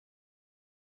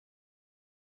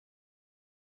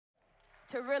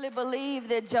to really believe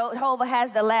that Jehovah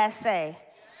has the last say.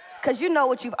 Because you know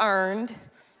what you've earned.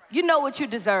 You know what you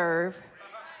deserve.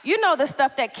 You know the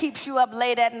stuff that keeps you up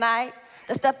late at night,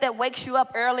 the stuff that wakes you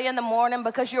up early in the morning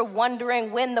because you're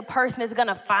wondering when the person is going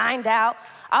to find out.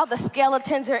 All the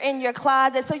skeletons are in your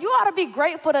closet. So you ought to be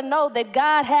grateful to know that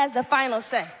God has the final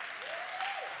say.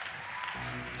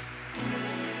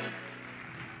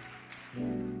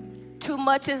 Too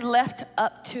much is left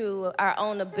up to our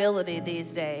own ability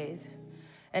these days.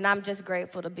 And I'm just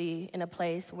grateful to be in a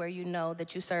place where you know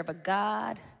that you serve a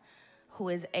God who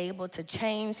is able to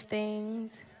change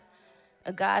things,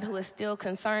 a God who is still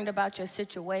concerned about your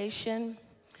situation,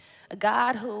 a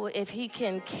God who, if he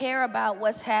can care about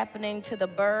what's happening to the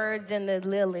birds and the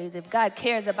lilies, if God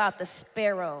cares about the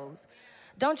sparrows,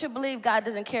 don't you believe God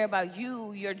doesn't care about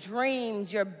you, your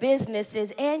dreams, your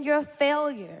businesses, and your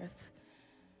failures?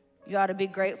 You ought to be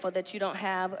grateful that you don't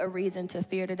have a reason to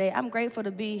fear today. I'm grateful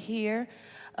to be here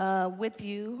with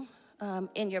you.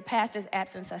 In your pastor's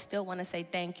absence, I still want to say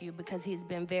thank you because he's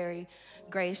been very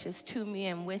gracious to me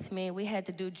and with me. We had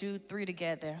to do Jude 3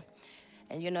 together.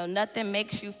 And you know, nothing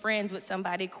makes you friends with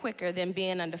somebody quicker than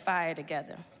being under fire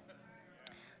together.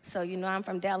 So, you know, I'm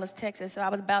from Dallas, Texas, so I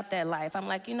was about that life. I'm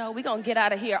like, you know, we're going to get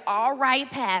out of here. All right,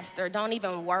 Pastor, don't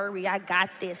even worry. I got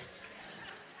this.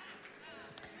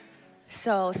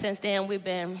 So since then, we've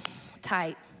been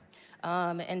tight.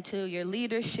 And to your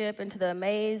leadership and to the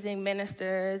amazing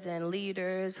ministers and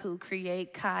leaders who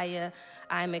create Kaya,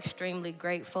 I'm extremely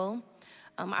grateful.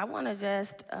 I want to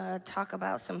just talk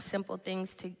about some simple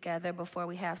things together before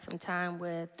we have some time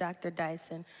with Dr.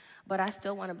 Dyson. But I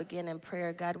still want to begin in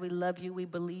prayer. God, we love you. We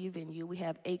believe in you. We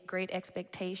have a great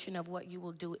expectation of what you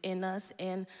will do in us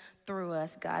and through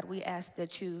us. God, we ask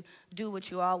that you do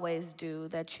what you always do,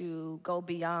 that you go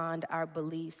beyond our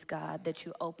beliefs, God, that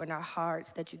you open our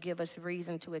hearts, that you give us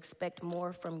reason to expect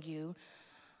more from you.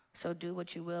 So do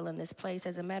what you will in this place.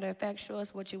 As a matter of fact, show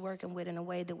us what you're working with in a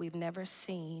way that we've never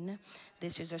seen.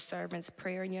 This is your servant's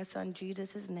prayer in your son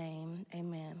Jesus' name.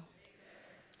 Amen.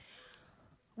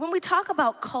 When we talk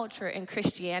about culture and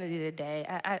Christianity today,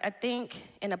 I think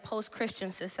in a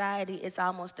post-Christian society, it's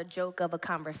almost a joke of a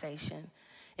conversation.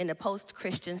 In a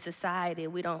post-Christian society,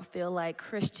 we don't feel like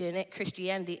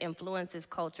Christianity influences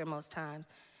culture most times.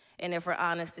 And if we're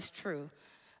honest, it's true.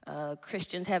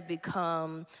 Christians have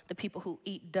become the people who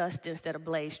eat dust instead of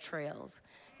blaze trails.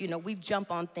 You know, we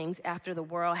jump on things after the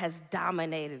world has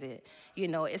dominated it. You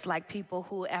know, it's like people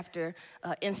who, after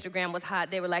Instagram was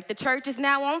hot, they were like, the church is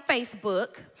now on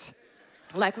Facebook.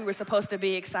 Like we were supposed to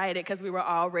be excited because we were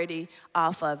already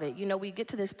off of it. You know, we get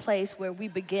to this place where we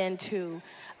begin to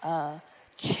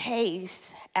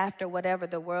chase after whatever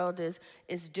the world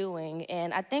is doing.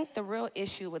 And I think the real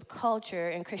issue with culture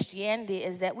and Christianity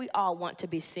is that we all want to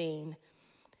be seen.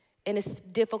 And it's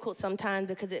difficult sometimes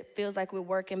because it feels like we're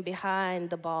working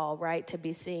behind the ball, right, to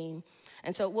be seen.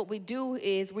 And so what we do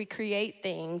is we create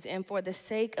things, and for the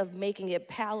sake of making it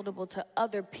palatable to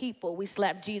other people, we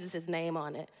slap Jesus' name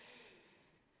on it.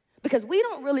 Because we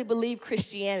don't really believe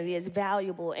Christianity is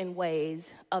valuable in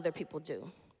ways other people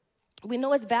do. We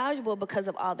know it's valuable because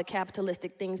of all the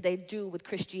capitalistic things they do with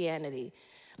Christianity.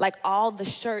 Like all the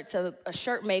shirts of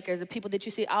shirt makers, the people that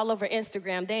you see all over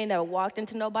Instagram, they ain't never walked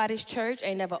into nobody's church,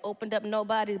 ain't never opened up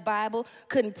nobody's Bible,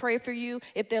 couldn't pray for you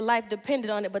if their life depended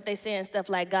on it, but they saying stuff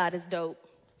like God is dope.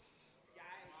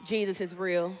 Jesus is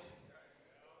real.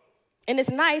 And it's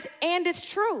nice and it's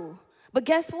true. But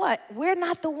guess what? We're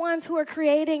not the ones who are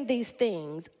creating these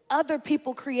things. Other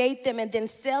people create them and then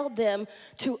sell them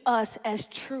to us as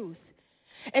truth.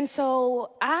 And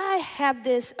so I have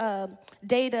this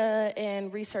data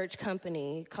and research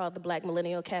company called the Black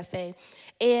Millennial Cafe.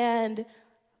 And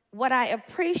what I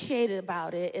appreciated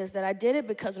about it is that I did it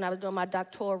because when I was doing my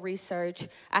doctoral research,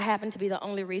 I happened to be the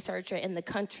only researcher in the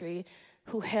country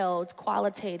who held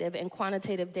qualitative and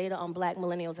quantitative data on Black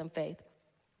millennials and faith.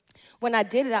 When I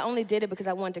did it, I only did it because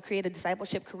I wanted to create a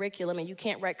discipleship curriculum, and you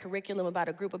can't write curriculum about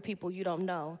a group of people you don't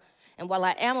know. And while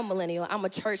I am a millennial, I'm a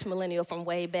church millennial from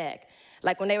way back.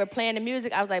 Like when they were playing the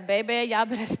music, I was like, baby, y'all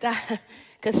better stop.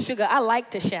 Because sugar, I like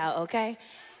to shout, okay?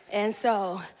 And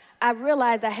so I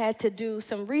realized I had to do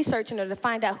some research in order to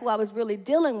find out who I was really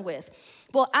dealing with.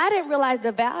 Well, I didn't realize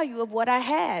the value of what I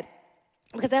had.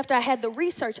 Because after I had the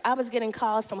research, I was getting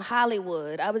calls from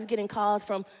Hollywood. I was getting calls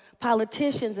from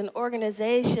politicians and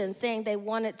organizations saying they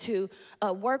wanted to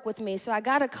work with me. So I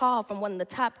got a call from one of the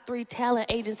top 3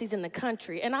 talent agencies in the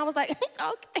country. And I was like,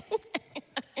 okay.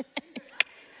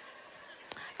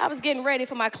 I was getting ready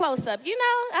for my close-up.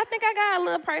 I think I got a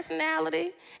little personality.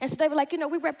 And so they were like,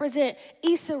 we represent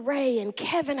Issa Rae and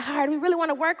Kevin Hart. We really want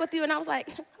to work with you. And I was like,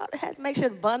 I had to make sure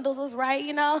the bundles was right,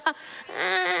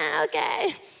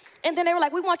 okay. And then they were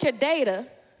like, we want your data.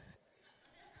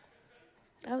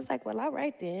 I was like, well, all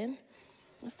right then.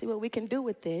 Let's see what we can do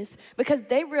with this. Because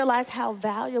they realized how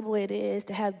valuable it is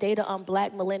to have data on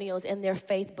Black millennials and their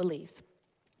faith beliefs.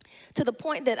 To the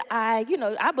point that I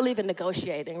believe in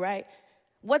negotiating, right?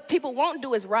 What people won't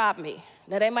do is rob me.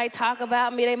 Now, they might talk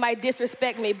about me, they might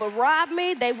disrespect me, but rob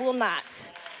me, they will not.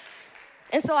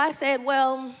 And so I said,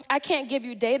 well, I can't give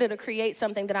you data to create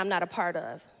something that I'm not a part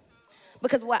of.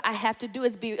 Because what I have to do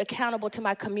is be accountable to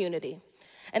my community.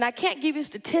 And I can't give you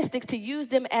statistics to use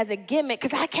them as a gimmick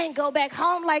because I can't go back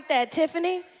home like that,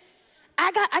 Tiffany.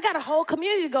 I got a whole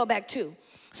community to go back to.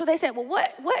 So they said, well,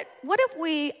 what if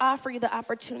we offer you the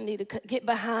opportunity to get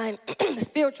behind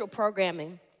spiritual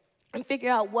programming and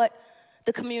figure out what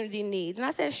the community needs? And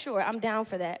I said, sure, I'm down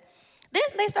for that. Then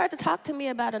they started to talk to me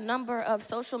about a number of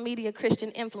social media Christian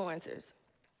influencers.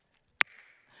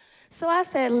 So I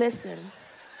said, listen,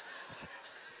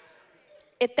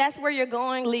 if that's where you're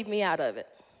going, leave me out of it.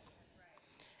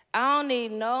 I don't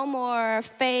need no more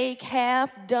fake,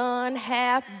 half-done,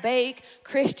 half-baked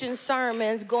Christian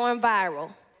sermons going viral.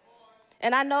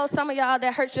 And I know some of y'all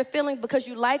that hurts your feelings because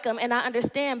you like them, and I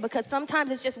understand because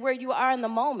sometimes it's just where you are in the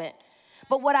moment.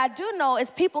 But what I do know is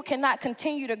people cannot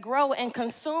continue to grow and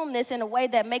consume this in a way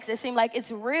that makes it seem like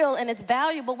it's real and it's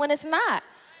valuable when it's not.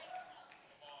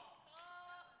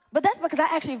 But that's because I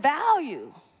actually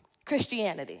value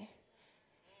Christianity.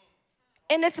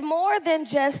 And it's more than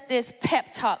just this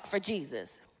pep talk for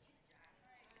Jesus.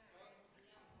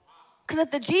 Because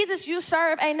if the Jesus you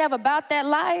serve ain't never about that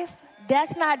life,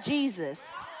 that's not Jesus.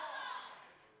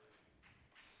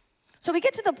 So we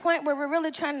get to the point where we're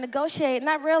really trying to negotiate, and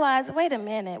I realize, wait a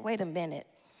minute.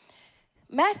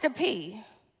 Master P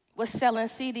was selling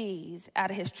CDs out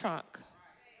of his trunk.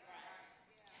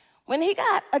 When he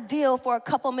got a deal for a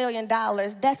couple $1 million,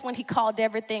 that's when he called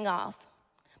everything off,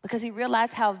 because he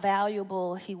realized how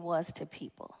valuable he was to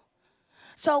people.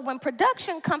 So when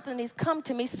production companies come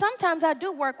to me, sometimes I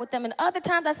do work with them, and other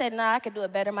times I say, nah, I could do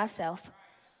it better myself.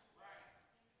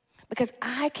 Because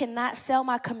I cannot sell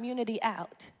my community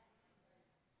out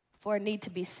for a need to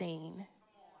be seen.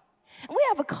 And we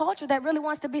have a culture that really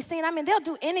wants to be seen. I mean, they'll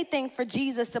do anything for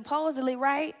Jesus, supposedly,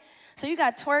 right? So you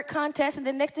got twerk contests, and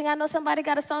the next thing I know, somebody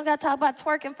got a song out talk about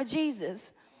twerking for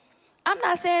Jesus. I'm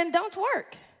not saying don't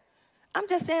twerk. I'm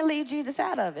just saying leave Jesus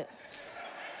out of it.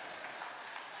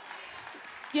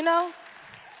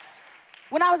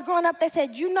 When I was growing up, they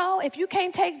said, if you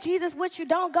can't take Jesus with you,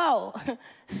 don't go.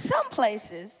 Some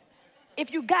places,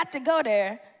 if you got to go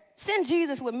there, send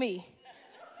Jesus with me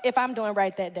if I'm doing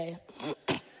right that day.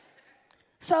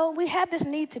 So we have this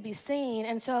need to be seen.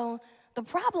 And so the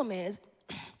problem is,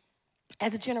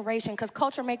 as a generation, because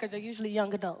culture makers are usually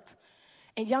young adults,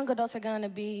 and young adults are going to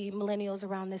be millennials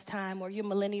around this time, or you're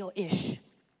millennial-ish.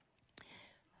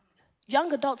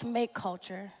 Young adults make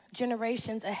culture.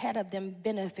 Generations ahead of them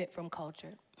benefit from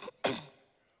culture.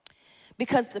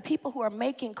 Because the people who are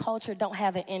making culture don't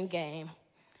have an end game.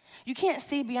 You can't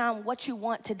see beyond what you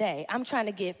want today. I'm trying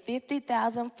to get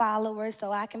 50,000 followers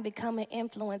so I can become an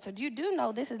influencer. You do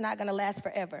know this is not going to last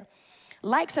forever.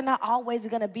 Likes are not always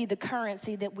going to be the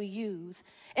currency that we use.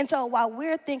 And so while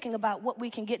we're thinking about what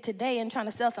we can get today and trying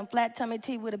to sell some flat tummy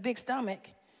tea with a big stomach,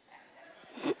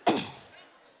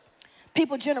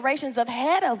 people generations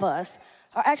ahead of us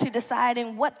are actually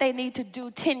deciding what they need to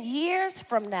do 10 years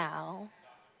from now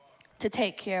to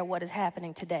take care of what is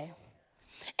happening today.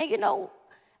 And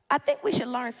I think we should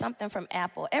learn something from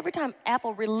Apple. Every time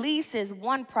Apple releases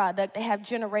one product, they have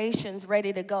generations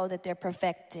ready to go that they're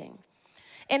perfecting.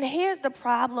 And here's the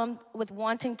problem with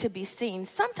wanting to be seen.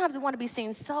 Sometimes we want to be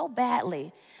seen so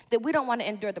badly that we don't want to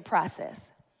endure the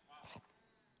process.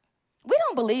 We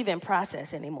don't believe in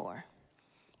process anymore.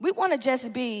 We want to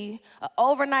just be an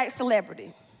overnight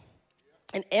celebrity.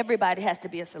 And everybody has to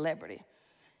be a celebrity.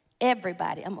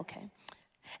 Everybody, I'm okay.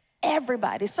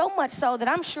 Everybody, so much so that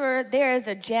I'm sure there is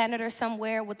a janitor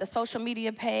somewhere with a social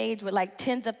media page with like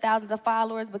tens of thousands of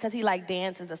followers because he like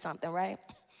dances or something, right?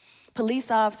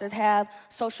 Police officers have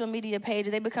social media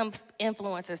pages. They become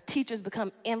influencers. Teachers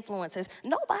become influencers.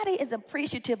 Nobody is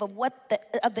appreciative of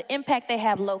the impact they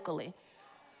have locally.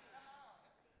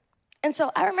 And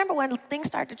so I remember when things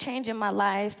started to change in my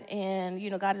life, and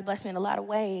God has blessed me in a lot of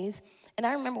ways. And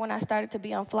I remember when I started to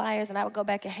be on flyers, and I would go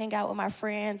back and hang out with my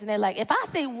friends, and they're like, if I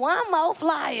see one more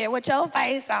flyer with your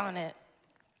face on it.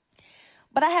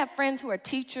 But I have friends who are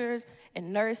teachers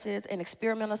and nurses and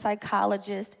experimental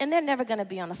psychologists, and they're never going to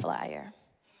be on a flyer.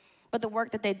 but the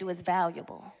work that they do is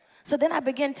valuable. So then I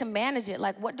begin to manage it.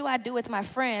 Like, what do I do with my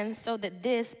friends so that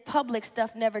this public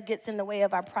stuff never gets in the way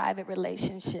of our private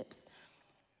relationships?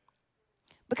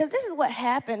 Because this is what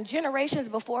happened. Generations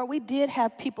before, we did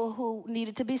have people who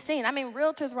needed to be seen. I mean,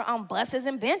 realtors were on buses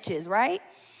and benches, right?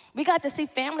 We got to see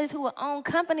families who would own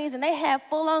companies, and they had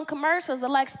full-on commercials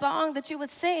with, like, songs that you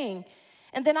would sing.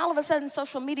 And then all of a sudden,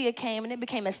 social media came, and it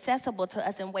became accessible to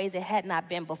us in ways it had not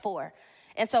been before.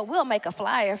 And so we'll make a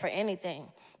flyer for anything.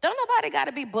 Don't nobody got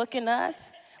to be booking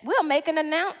us. We'll make an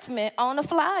announcement on a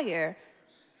flyer.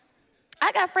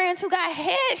 I got friends who got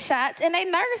headshots and they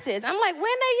nurses. I'm like, when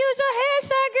they use your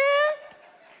headshot, girl?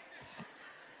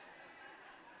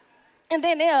 And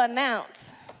then they'll announce,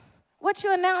 what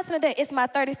you announcing today? It's my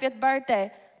 35th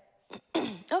birthday.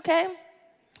 Okay.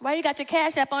 Why you got your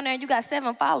Cash App on there and you got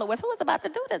 7 followers? Who is about to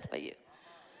do this for you?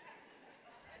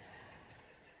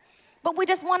 But we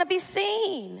just want to be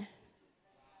seen.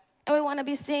 And we want to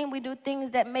be seen. We do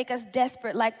things that make us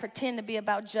desperate, like pretend to be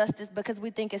about justice because we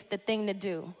think it's the thing to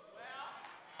do.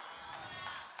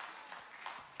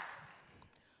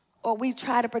 Or we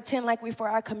try to pretend like we're for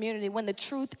our community when the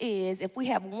truth is, if we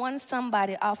have one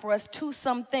somebody offer us 2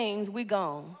 some things, we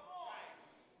gone.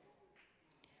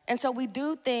 And so we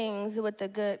do things with a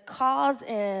good cause,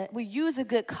 and we use a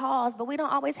good cause, but we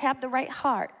don't always have the right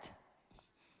heart.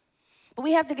 But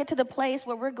we have to get to the place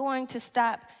where we're going to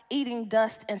stop eating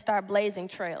dust and start blazing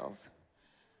trails.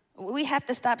 We have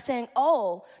to stop saying,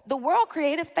 oh, the world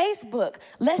created Facebook.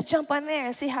 Let's jump on there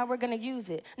and see how we're going to use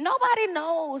it. Nobody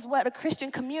knows what a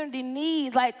Christian community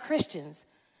needs like Christians.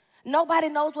 Nobody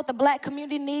knows what the black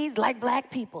community needs like black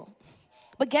people.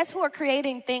 But guess who are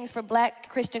creating things for black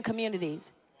Christian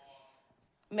communities?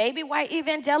 Maybe white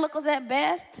evangelicals at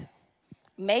best.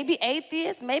 Maybe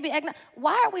atheists, maybe agnostics.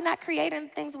 Why are we not creating the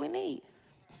things we need?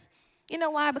 You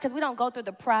know why? Because we don't go through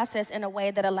the process in a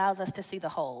way that allows us to see the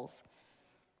holes.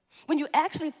 When you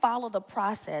actually follow the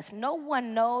process, no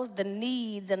one knows the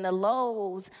needs and the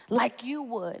lows like you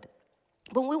would.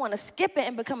 But when we want to skip it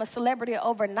and become a celebrity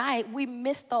overnight, we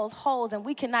miss those holes and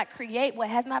we cannot create what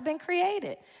has not been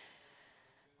created.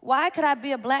 Why could I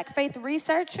be a black faith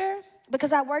researcher?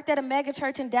 Because I worked at a mega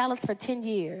church in Dallas for 10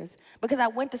 years. Because I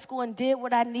went to school and did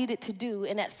what I needed to do.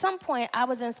 And at some point, I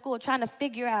was in school trying to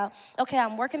figure out, okay,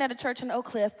 I'm working at a church in Oak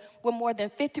Cliff. We're more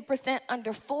than 50%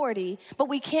 under 40, but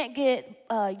we can't get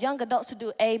young adults to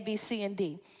do A, B, C, and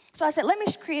D. So I said, let me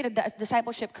create a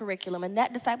discipleship curriculum. And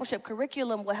that discipleship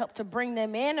curriculum will help to bring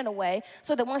them in a way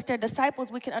so that once they're disciples,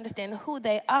 we can understand who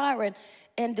they are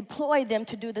and deploy them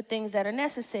to do the things that are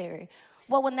necessary.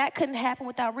 Well, when that couldn't happen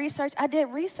without research, I did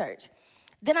research.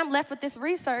 Then I'm left with this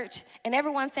research, and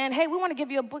everyone's saying, hey, we want to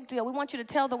give you a book deal. We want you to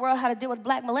tell the world how to deal with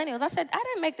black millennials. I said, I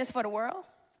didn't make this for the world.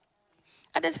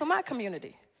 I did this for my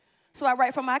community. So I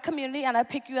write for my community, and I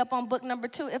pick you up on book number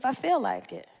 2 if I feel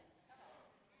like it.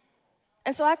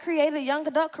 And so I created a young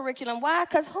adult curriculum. Why?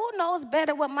 Because who knows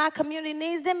better what my community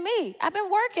needs than me? I've been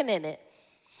working in it.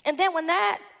 And then when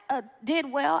that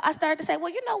did well, I started to say,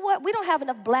 well, you know what? We don't have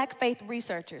enough black faith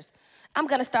researchers. I'm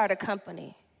going to start a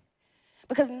company.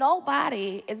 Because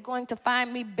nobody is going to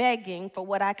find me begging for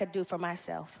what I could do for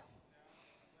myself.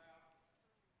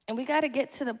 And we got to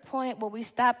get to the point where we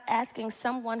stop asking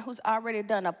someone who's already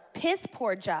done a piss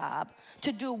poor job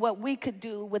to do what we could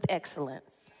do with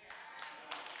excellence.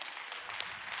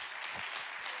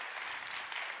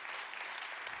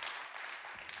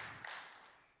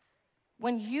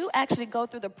 When you actually go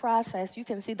through the process, you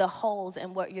can see the holes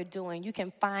in what you're doing. You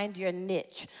can find your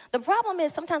niche. The problem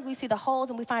is sometimes we see the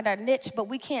holes and we find our niche, but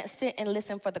we can't sit and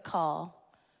listen for the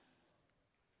call.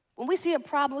 When we see a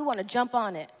problem, we want to jump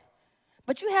on it.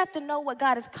 But you have to know what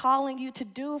God is calling you to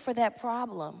do for that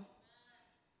problem.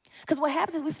 Because what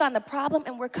happens is we find the problem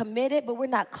and we're committed, but we're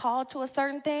not called to a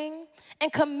certain thing.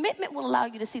 And commitment will allow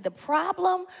you to see the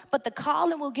problem, but the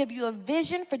calling will give you a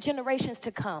vision for generations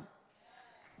to come.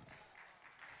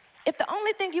 If the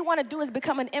only thing you want to do is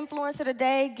become an influencer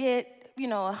today, get,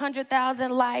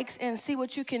 100,000 likes and see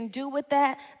what you can do with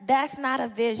that, that's not a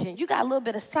vision. You got a little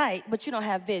bit of sight, but you don't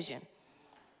have vision.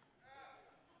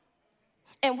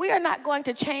 And we are not going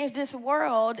to change this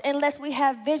world unless we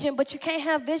have vision, but you can't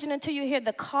have vision until you hear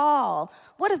the call.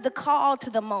 What is the call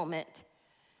to the moment?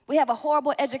 We have a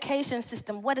horrible education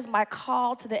system. What is my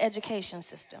call to the education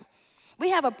system? We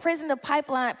have a prison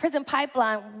pipeline.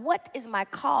 What is my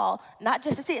call? Not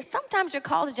just to see it. Sometimes your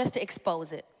call is just to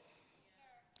expose it.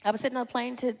 I was sitting on a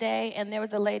plane today, and there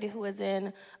was a lady who was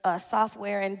in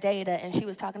software and data, and she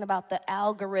was talking about the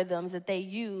algorithms that they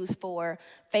use for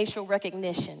facial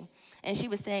recognition. And she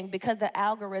was saying because the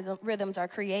algorithms are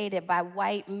created by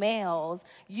white males,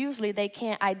 usually they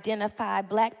can't identify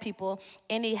black people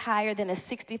any higher than a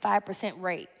 65%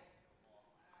 rate.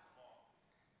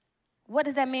 What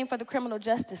does that mean for the criminal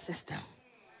justice system?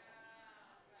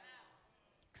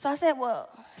 So I said, well,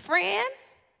 friend,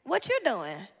 what you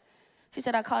doing? She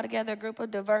said, I call together a group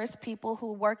of diverse people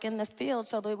who work in the field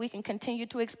so that we can continue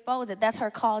to expose it. That's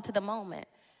her call to the moment.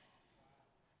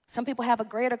 Some people have a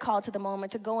greater call to the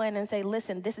moment to go in and say,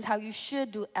 listen, this is how you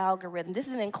should do algorithm. This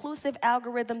is an inclusive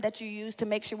algorithm that you use to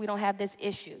make sure we don't have this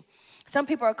issue. Some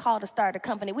people are called to start a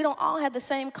company. We don't all have the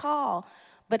same call.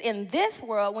 But in this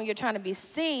world, when you're trying to be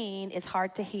seen, it's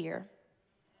hard to hear.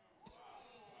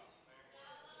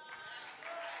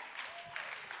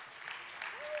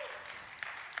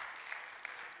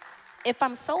 If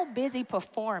I'm so busy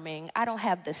performing, I don't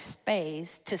have the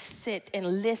space to sit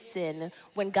and listen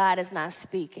when God is not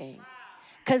speaking.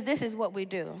 Because this is what we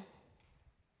do.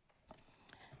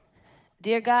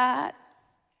 Dear God,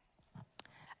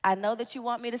 I know that you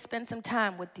want me to spend some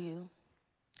time with you.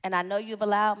 And I know you've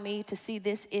allowed me to see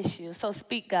this issue. So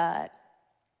speak, God.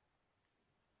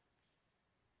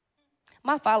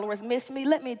 My followers miss me.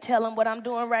 Let me tell them what I'm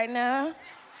doing right now.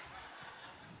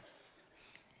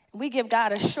 We give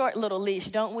God a short little leash,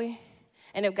 don't we?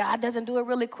 And if God doesn't do it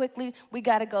really quickly, we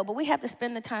got to go. But we have to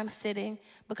spend the time sitting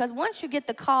because once you get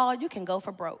the call, you can go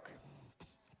for broke.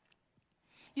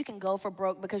 You can go for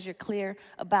broke because you're clear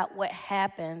about what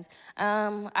happens.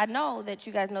 I know that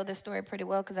you guys know this story pretty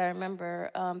well because I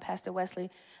remember Pastor Wesley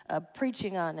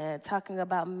preaching on it, talking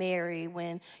about Mary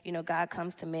when, God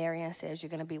comes to Mary and says, you're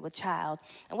going to be with child.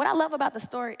 And what I love about the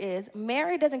story is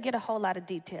Mary doesn't get a whole lot of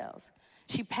details.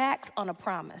 She packs on a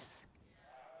promise.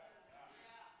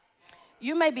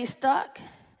 You may be stuck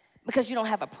because you don't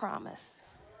have a promise.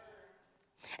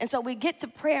 And so we get to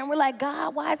prayer and we're like,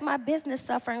 God, why is my business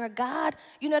suffering? Or God,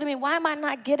 you know what I mean? Why am I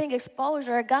not getting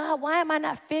exposure? Or God, why am I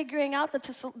not figuring out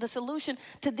the solution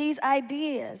to these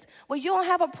ideas? Well, you don't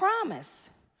have a promise.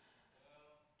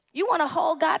 You want to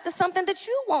hold God to something that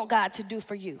you want God to do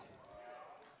for you.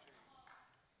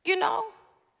 You know?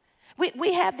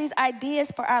 We have these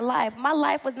ideas for our life. My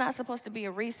life was not supposed to be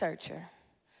a researcher.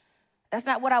 That's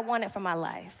not what I wanted for my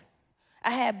life. I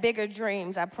had bigger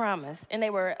dreams, I promise. And they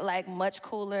were like much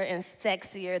cooler and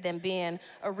sexier than being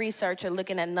a researcher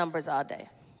looking at numbers all day.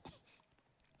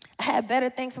 I had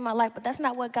better things for my life, but that's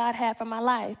not what God had for my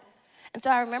life. And so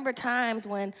I remember times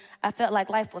when I felt like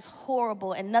life was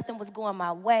horrible and nothing was going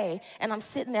my way. And I'm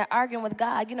sitting there arguing with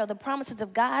God. The promises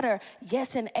of God are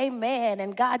yes and amen.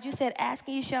 And God, you said,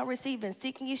 asking you shall receive and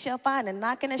seeking you shall find and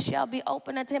knocking it shall be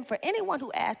open unto him. For anyone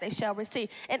who asks, they shall receive.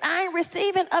 And I ain't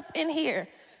receiving up in here.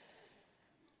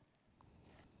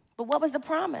 But what was the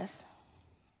promise?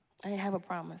 I didn't have a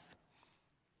promise.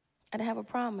 I didn't have a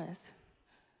promise.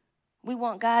 We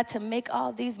want God to make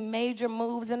all these major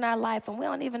moves in our life, and we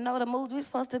don't even know the moves we're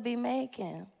supposed to be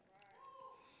making.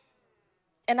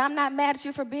 And I'm not mad at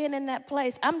you for being in that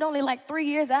place. I'm only like 3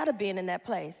 years out of being in that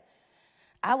place.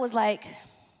 I was like,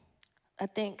 I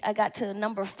think I got to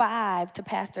number 5 to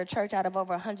pastor a church out of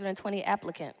over 120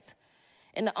 applicants.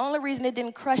 And the only reason it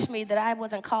didn't crush me that I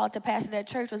wasn't called to pastor that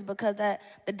church was because the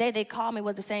day they called me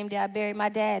was the same day I buried my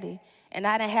daddy. And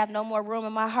I didn't have no more room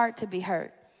in my heart to be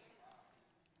hurt.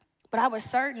 But I was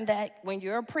certain that when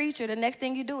you're a preacher, the next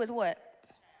thing you do is what?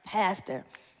 Pastor.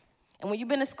 And when you've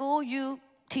been to school, you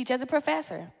teach as a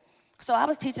professor. So I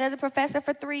was teaching as a professor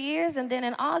for 3 years, and then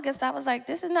in August, I was like,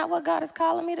 this is not what God is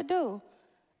calling me to do.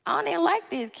 I don't even like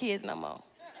these kids no more.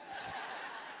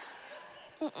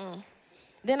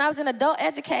 Then I was in adult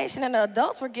education, and the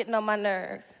adults were getting on my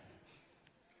nerves.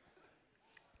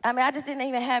 I just didn't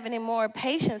even have any more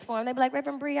patience for them. They'd be like,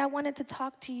 Reverend Bree, I wanted to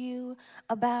talk to you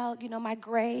about, my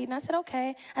grade. And I said,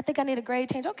 okay, I think I need a grade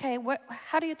change. Okay,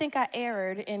 how do you think I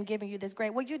erred in giving you this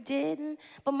grade? Well, you didn't,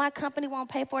 but my company won't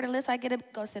pay for it unless I get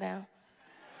it. Go sit down.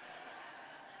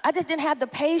 I just didn't have the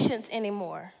patience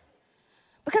anymore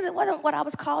because it wasn't what I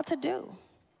was called to do.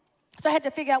 So I had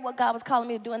to figure out what God was calling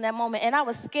me to do in that moment. And I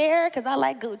was scared because I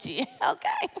like Gucci,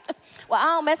 okay? Well, I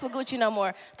don't mess with Gucci no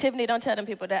more. Tiffany, don't tell them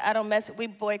people that. I don't mess with, we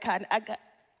boycotting.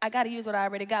 I got to use what I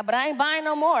already got, but I ain't buying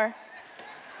no more.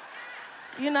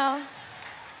 I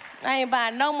ain't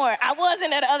buying no more. I was in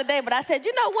there the other day, but I said,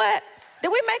 you know what?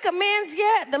 Did we make amends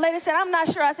yet? The lady said, I'm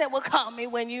not sure. I said, well, call me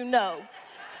when you know.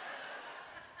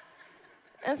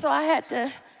 And so I had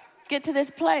to get to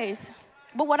this place.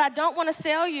 But what I don't want to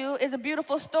sell you is a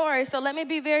beautiful story, so let me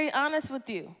be very honest with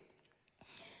you.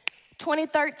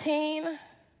 2013,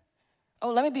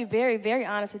 let me be very, very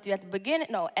honest with you. At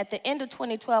the end of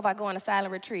 2012, I go on a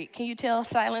silent retreat. Can you tell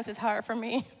silence is hard for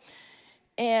me?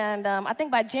 And I think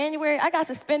by January, I got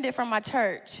suspended from my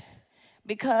church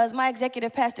because my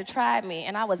executive pastor tried me,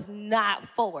 and I was not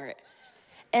for it.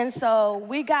 And so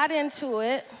we got into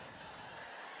it.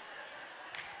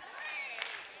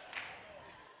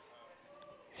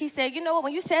 He said, you know what,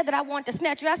 when you said that I wanted to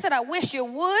snatch you, I said, I wish you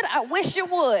would. I wish you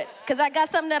would, because I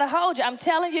got something that'll hold you. I'm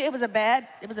telling you, it was a bad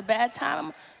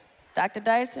time. Dr.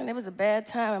 Dyson, it was a bad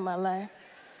time in my life.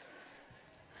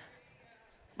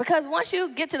 Because once you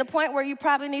get to the point where you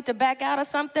probably need to back out of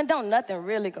something, don't nothing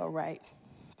really go right.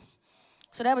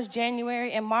 So that was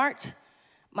January. In March,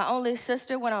 my only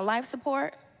sister went on life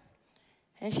support,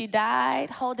 and she died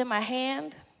holding my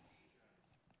hand.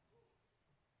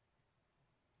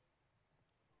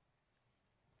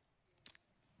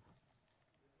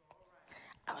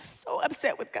 I was so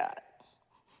upset with God.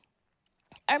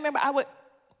 I remember I would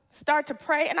start to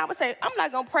pray, and I would say, I'm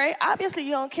not going to pray. Obviously,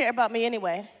 you don't care about me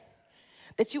anyway,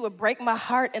 that you would break my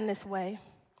heart in this way.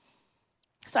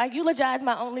 So I eulogized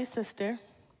my only sister.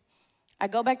 I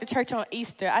go back to church on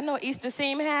Easter. I know Easter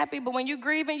seemed happy, but when you're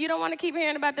grieving, you don't want to keep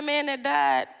hearing about the man that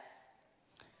died.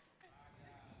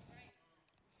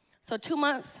 So 2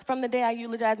 months from the day I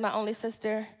eulogized my only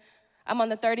sister, I'm on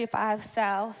the 35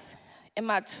 South in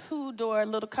my 2-door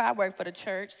little car. I worked for the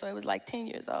church, so it was like 10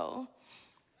 years old.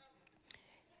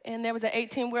 And there was an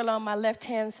 18-wheeler on my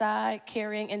left-hand side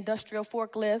carrying industrial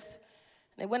forklifts.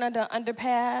 They went under an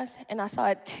underpass, and I saw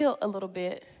it tilt a little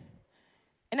bit.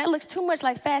 And that looks too much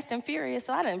like Fast and Furious,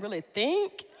 so I didn't really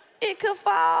think it could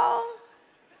fall.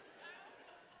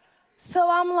 So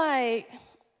I'm like,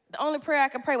 the only prayer I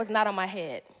could pray was not on my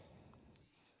head.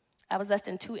 I was less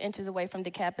than 2 inches away from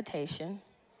decapitation.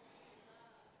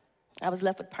 I was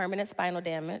left with permanent spinal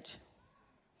damage.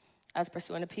 I was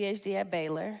pursuing a PhD at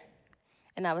Baylor,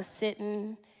 and I was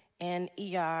sitting in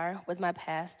ER with my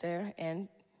pastor and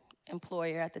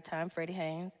employer at the time, Freddie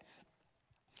Haynes.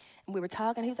 And we were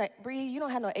talking. He was like, Bree, you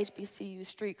don't have no HBCU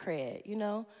street cred, you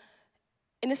know?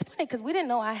 And it's funny because we didn't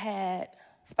know I had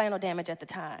spinal damage at the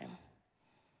time.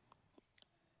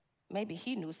 Maybe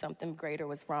he knew something greater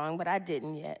was wrong, but I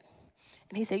didn't yet.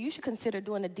 And he said, you should consider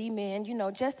doing a D-Min, you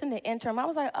know, just in the interim. I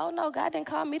was like, oh, no, God didn't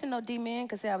call me to no D-Min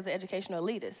because I was an educational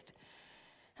elitist.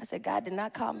 I said, God did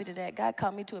not call me to that. God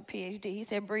called me to a PhD. He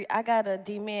said, Bree, I got a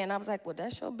D-Min. I was like, well,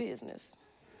 that's your business.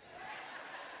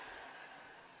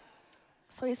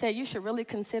 So he said, you should really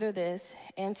consider this.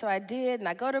 And so I did, and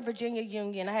I go to Virginia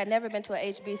Union. I had never been to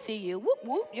a HBCU. Whoop,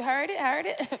 whoop, you heard it?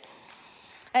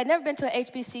 I had never been to a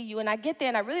HBCU, and I get there,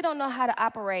 and I really don't know how to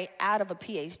operate out of a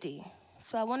PhD.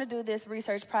 So I want to do this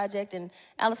research project, and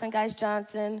Allison Geist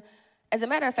Johnson, as a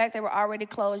matter of fact, they were already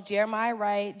closed. Jeremiah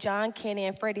Wright, John Kenny,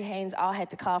 and Freddie Haynes all had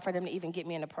to call for them to even get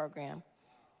me in the program.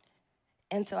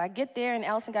 And so I get there, and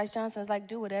Allison Geist Johnson is like,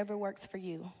 do whatever works for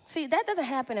you. See, that doesn't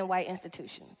happen in white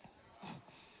institutions.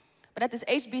 But at this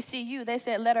HBCU, they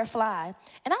said, let her fly.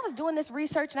 And I was doing this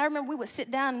research, and I remember we would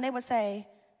sit down, and they would say,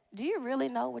 do you really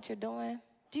know what you're doing?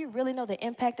 Do you really know the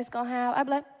impact it's going to have? I'd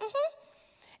be like, mm-hmm.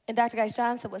 And Dr. Geist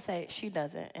Johnson would say, she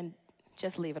doesn't, and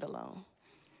just leave it alone.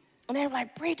 And they were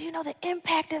like, Bree, do you know the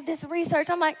impact of this research?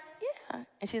 I'm like, yeah.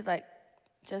 And she's like,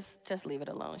 just leave it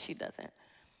alone. She doesn't.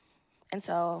 And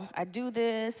so I do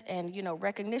this, and, you know,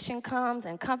 recognition comes,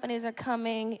 and companies are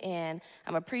coming, and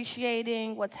I'm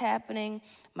appreciating what's happening.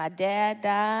 My dad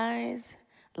dies.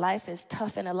 Life is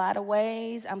tough in a lot of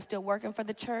ways. I'm still working for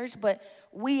the church, but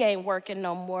we ain't working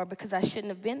no more because I shouldn't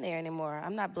have been there anymore.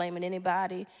 I'm not blaming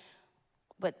anybody,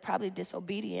 but probably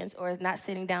disobedience or not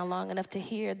sitting down long enough to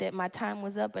hear that my time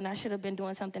was up and I should have been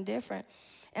doing something different.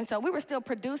 And so we were still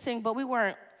producing, but we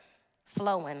weren't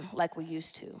flowing like we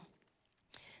used to.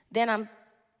 Then I'm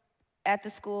at the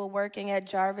school working at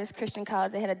Jarvis Christian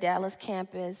College. They had a Dallas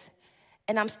campus.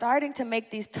 And I'm starting to make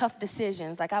these tough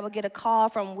decisions. Like I would get a call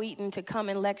from Wheaton to come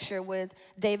and lecture with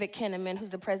David Kinnaman, who's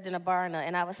the president of Barna.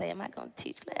 And I would say, am I going to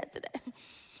teach class today?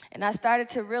 And I started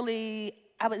to really,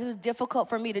 it was difficult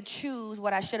for me to choose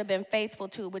what I should have been faithful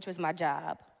to, which was my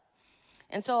job.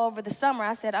 And so over the summer,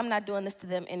 I said, I'm not doing this to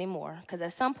them anymore. Because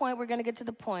at some point, we're going to get to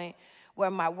the point where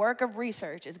my work of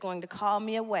research is going to call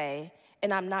me away,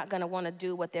 and I'm not going to want to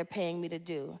do what they're paying me to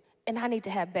do. And I need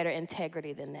to have better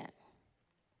integrity than that.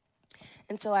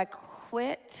 And so I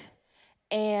quit,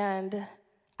 and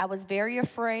I was very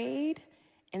afraid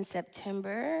in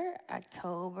September,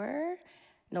 October,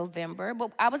 November,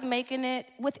 but I was making it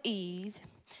with ease.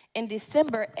 In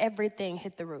December, everything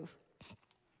hit the roof.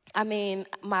 I mean,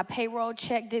 my payroll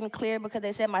check didn't clear because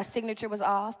they said my signature was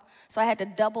off, so I had to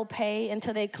double pay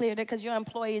until they cleared it because your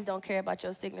employees don't care about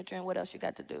your signature and what else you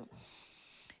got to do.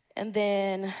 And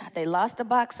then they lost a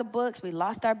box of books. We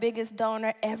lost our biggest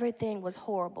donor. Everything was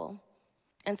horrible.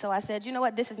 And so I said, you know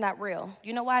what, this is not real.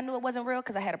 You know why I knew it wasn't real?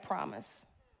 Because I had a promise.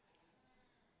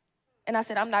 And I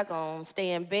said, I'm not going to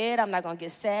stay in bed. I'm not going to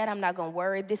get sad. I'm not going to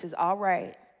worry. This is all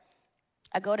right.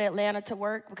 I go to Atlanta to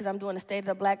work because I'm doing the State of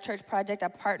the Black Church project. I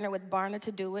partner with Barna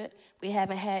to do it. We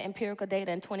haven't had empirical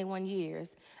data in 21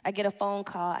 years. I get a phone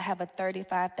call. I have a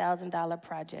 $35,000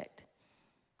 project.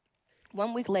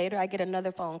 1 week later, I get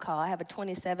another phone call. I have a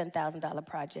 $27,000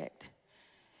 project.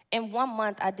 In 1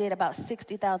 month, I did about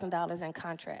 $60,000 in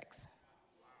contracts.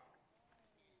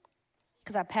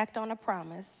 Because I packed on a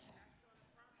promise.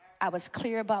 I was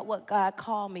clear about what God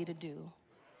called me to do.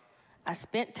 I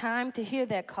spent time to hear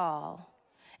that call.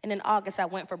 And in August, I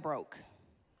went for broke.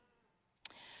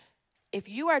 If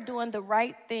you are doing the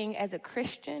right thing as a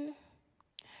Christian,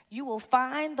 you will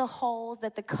find the holes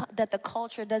that the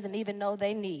culture doesn't even know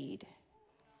they need.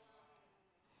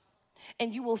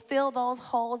 And you will fill those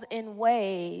holes in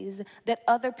ways that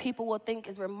other people will think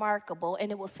is remarkable,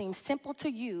 and it will seem simple to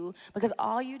you because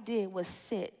all you did was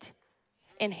sit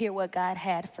and hear what God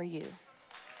had for you.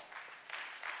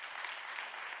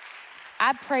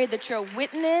 I pray that your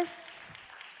witness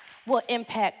will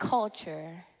impact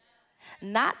culture,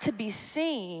 not to be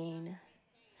seen,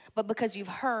 but because you've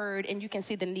heard and you can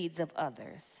see the needs of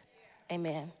others.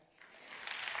 Amen.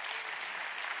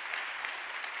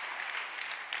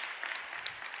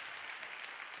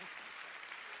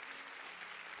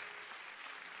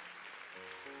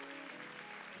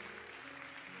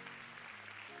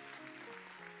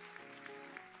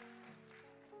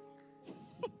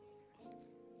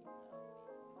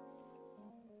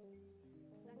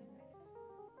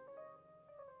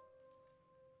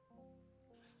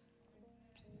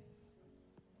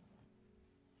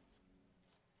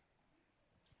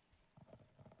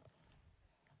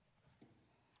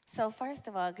 So first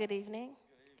of all, good evening.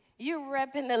 You're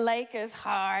repping the Lakers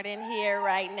hard in here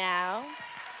right now.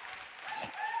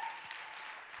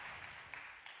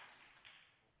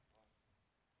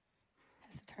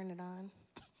 Has to turn it on.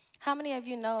 How many of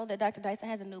you know that Dr. Dyson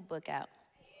has a new book out?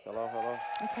 Hello.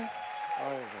 Okay.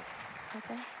 Oh,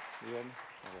 Okay. you hear me?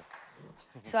 Okay.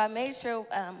 So I made sure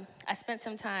I spent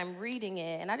some time reading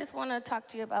it, and I just want to talk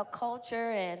to you about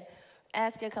culture and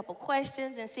ask you a couple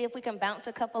questions and see if we can bounce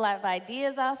a couple of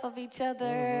ideas off of each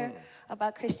other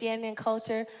about Christianity and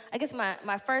culture. I guess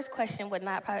my first question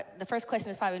the first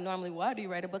question is probably normally, why do you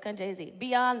write a book on Jay-Z?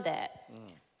 Beyond that,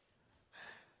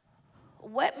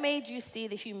 what made you see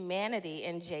the humanity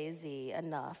in Jay-Z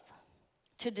enough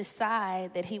to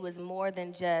decide that he was more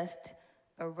than just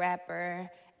a rapper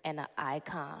and an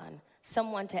icon,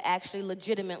 someone to actually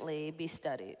legitimately be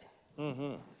studied?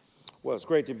 Well, it's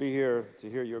great to be here to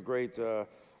hear your great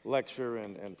lecture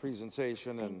and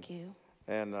presentation. Thank you.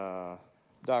 And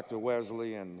Dr.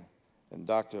 Wesley and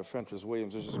Dr. Fentress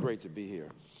Williams. It's just great to be here.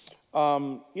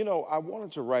 You know, I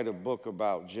wanted to write a book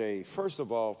about Jay, first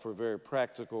of all, for very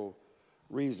practical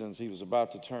reasons. He was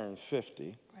about to turn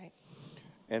 50. Right.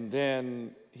 And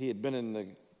then he had been in the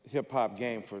hip-hop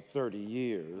game for 30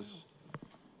 years.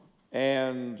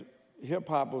 And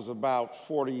hip-hop was about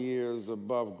 40 years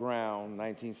above ground,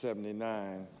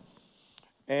 1979.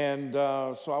 And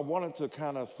so I wanted to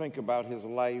kind of think about his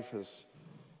life,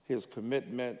 his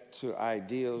commitment to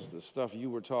ideals, the stuff you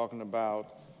were talking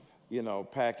about, you know,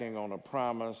 packing on a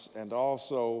promise, and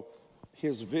also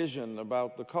his vision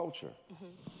about the culture.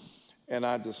 And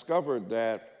I discovered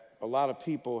that a lot of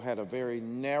people had a very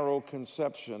narrow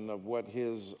conception of what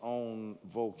his own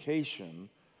vocation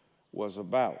was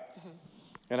about.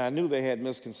 And I knew they had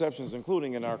misconceptions,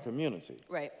 including in our community.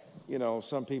 Right. You know,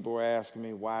 some people were asking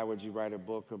me, why would you write a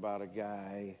book about a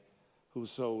guy who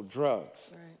sold drugs?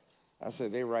 Right. I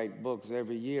said, they write books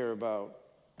every year about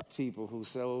people who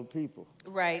sold people.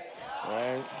 Right.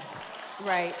 Right?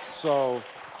 Right. So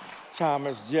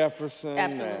Thomas Jefferson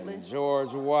Absolutely. and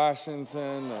George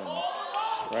Washington and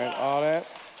right, all that.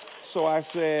 So I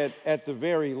said, at the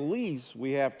very least,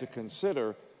 we have to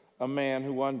consider a man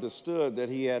who understood that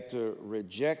he had to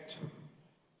reject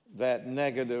that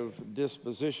negative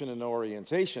disposition and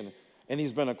orientation. And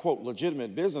he's been a, quote,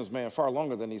 legitimate businessman far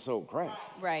longer than he sold crack.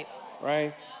 Right.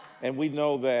 Right? And we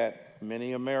know that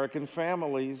many American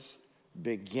families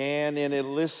began in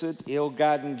illicit,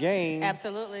 ill-gotten gain.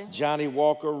 Absolutely. Johnny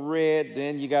Walker Red,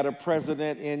 then you got a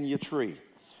president in your tree.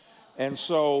 And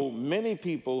so many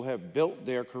people have built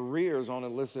their careers on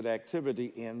illicit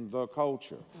activity in the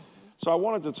culture. So I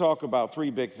wanted to talk about three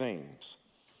big themes.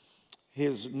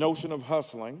 His notion of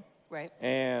hustling. Right.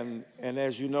 And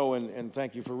as you know, and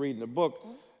thank you for reading the book,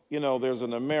 you know, there's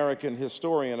an American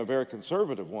historian, a very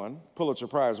conservative one, Pulitzer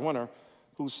Prize winner,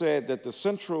 who said that the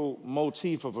central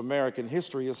motif of American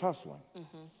history is hustling,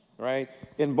 right?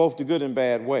 In both the good and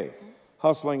bad way.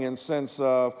 hustling in sense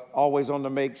of always on the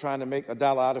make, trying to make a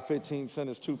dollar out of 15 cents,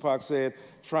 as Tupac said,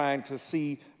 trying to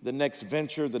see the next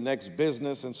venture, the next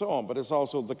business, and so on. But it's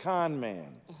also the con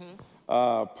man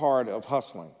part of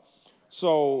hustling.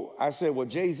 So I said, well,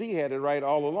 Jay-Z had it right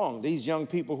all along. These young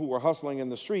people who were hustling in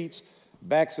the streets,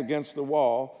 backs against the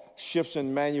wall, shifts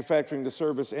in manufacturing to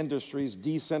service industries,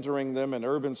 decentering them in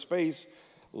urban space,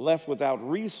 left without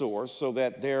resource, so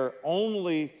that their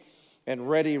only and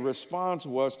ready response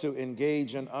was to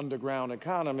engage in underground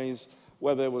economies,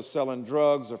 whether it was selling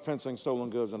drugs or fencing stolen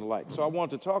goods and the like. So I want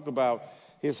to talk about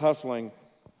his hustling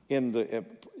in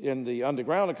the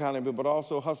underground economy, but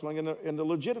also hustling in the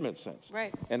legitimate sense,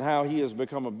 right, and how he has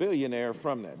become a billionaire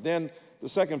from that. Then the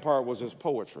second part was his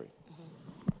poetry.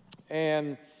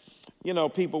 And, you know,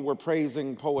 people were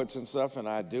praising poets and stuff, and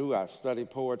I do. I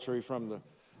studied poetry from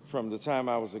the time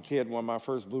I was a kid, won my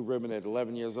first blue ribbon at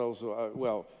 11 years old, so,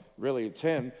 well, really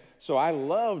 10. So I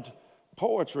loved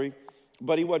poetry,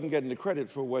 but he wasn't getting the credit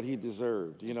for what he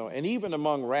deserved, you know. And even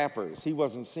among rappers, he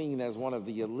wasn't seen as one of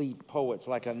the elite poets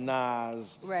like a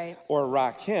Nas right, or a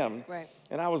Rakim. right.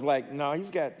 And I was like, no,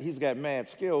 he's got mad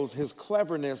skills. His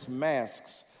cleverness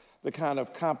masks the kind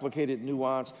of complicated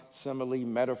nuance, simile,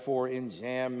 metaphor,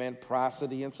 enjambment,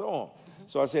 prosody, and so on.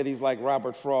 So I said he's like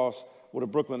Robert Frost with a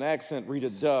Brooklyn accent, Rita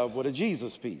Dove with a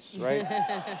Jesus piece, right?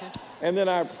 And then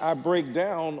I break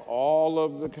down all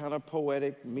of the kind of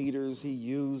poetic meters he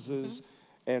uses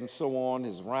and so on,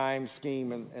 his rhyme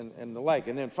scheme and the like.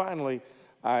 And then finally,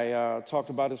 I talked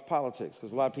about his politics,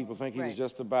 because a lot of people think he was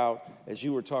just about, as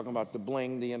you were talking about, the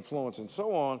bling, the influence, and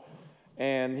so on.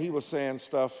 And he was saying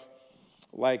stuff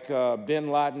like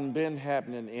Bin Laden been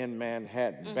happening in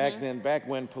Manhattan. Back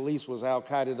when police was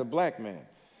Al-Qaeda to black man.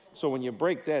 So when you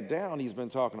break that down, he's been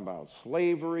talking about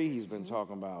slavery, he's been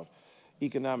talking about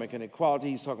economic inequality,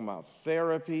 he's talking about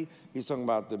therapy, he's talking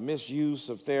about the misuse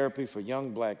of therapy for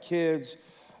young black kids,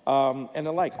 and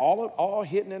the like, all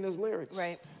hidden in his lyrics.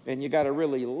 Right. And you got to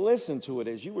really listen to it,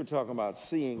 as you were talking about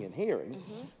seeing and hearing,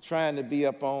 trying to be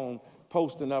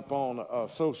posting up on a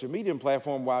social media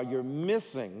platform while you're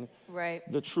missing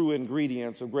the true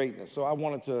ingredients of greatness. So I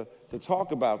wanted to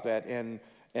talk about that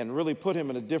and really put him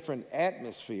in a different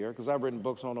atmosphere, because I've written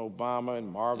books on Obama and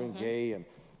Marvin Gaye and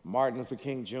Martin Luther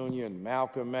King Jr. and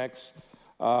Malcolm X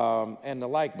and the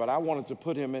like, but I wanted to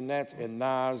put him in that, and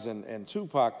Nas and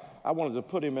Tupac. I wanted to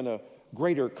put him in a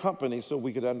greater company so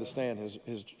we could understand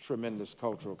his tremendous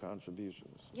cultural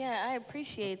contributions. Yeah, I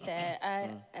appreciate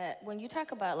that. When you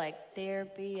talk about like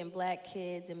therapy and black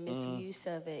kids and misuse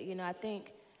of it, you know, I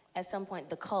think at some point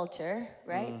the culture,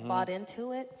 bought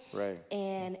into it. Right.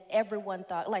 And everyone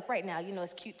thought, like right now, you know,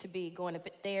 it's cute to be going to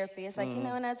therapy. It's like, you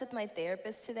know, and I was with my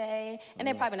therapist today, and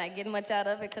they're probably not getting much out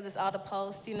of it because it's all the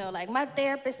posts, you know, like my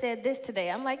therapist said this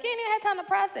today. I'm like, you ain't even had time to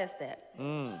process that.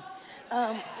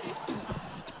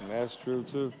 That's true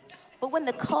too. But when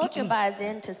the culture buys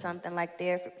into something like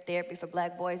therapy for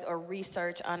black boys, or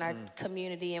research on our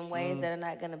community in ways that are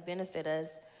not going to benefit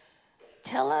us,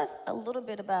 tell us a little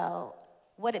bit about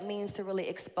what it means to really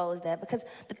expose that. Because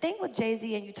the thing with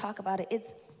Jay-Z, and you talk about it,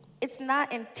 it's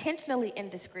not intentionally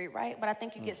indiscreet, right? But I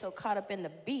think you get so caught up in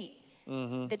the beat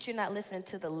that you're not listening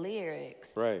to the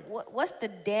lyrics. Right. What's the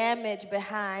damage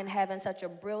behind having such a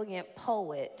brilliant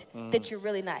poet that you're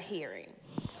really not hearing?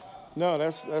 No,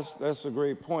 that's a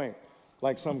great point.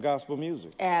 Like some gospel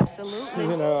music. Absolutely.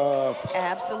 You know,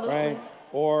 absolutely. Right?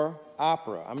 Or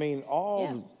opera. I mean,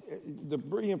 the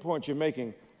brilliant point you're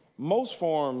making, most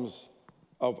forms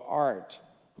of art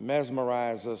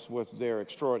mesmerize us with their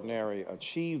extraordinary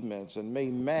achievements and may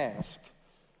mask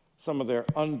some of their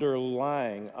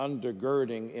underlying,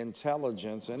 undergirding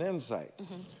intelligence and insight.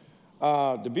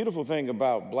 The beautiful thing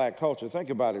about black culture,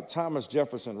 think about it, Thomas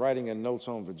Jefferson, writing in Notes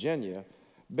on Virginia,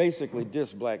 basically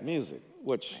dissed black music,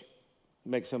 which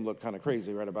makes him look kind of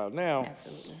crazy right about now.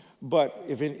 Absolutely. But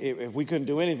if we couldn't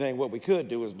do anything, what we could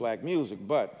do is black music.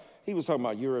 But he was talking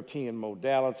about European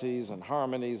modalities and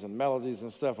harmonies and melodies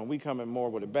and stuff, and we come in more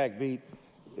with a backbeat,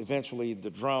 eventually the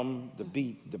drum, the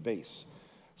beat, the bass.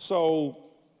 So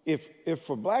if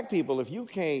for black people, if you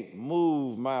can't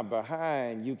move my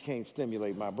behind, you can't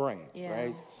stimulate my brain,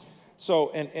 right? So,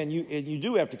 and you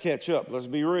do have to catch up, let's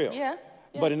be real. Yeah.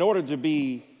 But in order to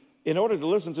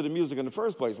listen to the music in the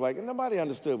first place, like, nobody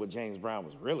understood what James Brown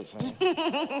was really saying.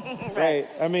 Right?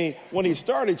 I mean, when he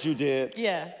started, you did.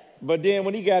 Yeah. But then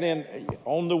when he got in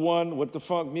on the one with the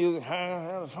funk music,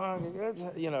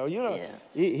 you know,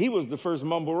 he was the first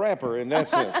mumble rapper in that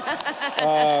sense.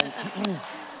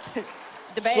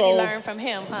 The baby learned from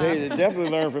him, huh? They definitely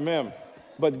learned from him.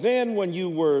 But then when you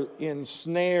were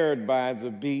ensnared by the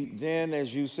beat, then,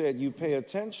 as you said, you pay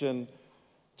attention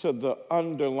to the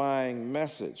underlying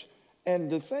message.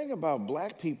 And the thing about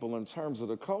black people in terms of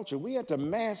the culture, we had to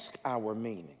mask our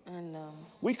meaning. I know.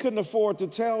 We couldn't afford to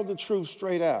tell the truth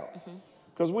straight out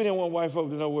because we didn't want white folk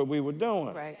to know what we were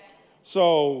doing. Right.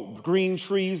 So green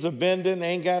trees are bending,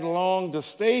 ain't got long to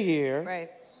stay here. Right.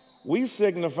 We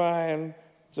signifying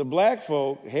to black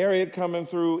folk, Harriet coming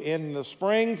through in the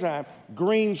springtime,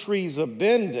 green trees are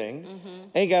bending,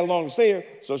 ain't got long to stay here,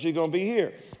 so she's gonna be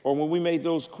here. Or when we made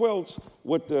those quilts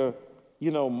with the,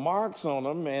 marks on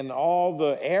them and all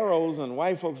the arrows, and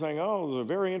white folks saying, oh, it was a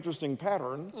very interesting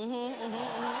pattern. And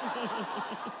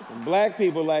black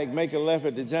people make a left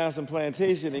at the Johnson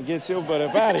Plantation and get your butt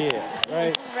up out of here,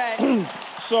 right? Right.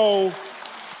 So.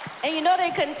 And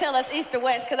they couldn't tell us east or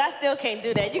west, because I still can't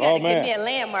do that. You got to give me a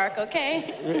landmark,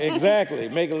 okay? Exactly.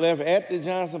 Make a left at the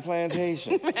Johnson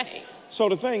Plantation. Right. So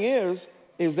the thing is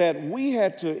that we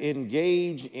had to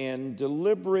engage in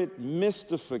deliberate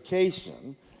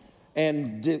mystification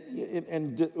and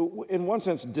in one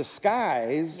sense,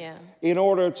 disguise in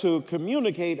order to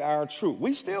communicate our truth.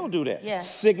 We still do that. Yeah.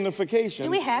 Signification.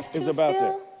 Do we have to is about still?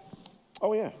 that.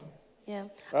 Oh, yeah. Yeah.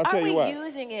 I'll tell you what. Are we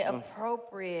using it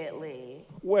appropriately?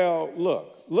 Well,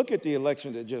 look at the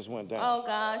election that just went down. Oh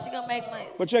gosh, you're gonna make my.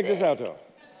 But check this out, though.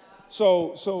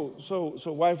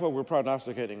 So white folk were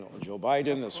prognosticating Joe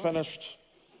Biden is finished,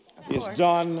 is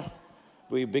done.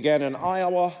 We began in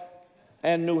Iowa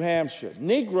and New Hampshire.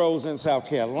 Negroes in South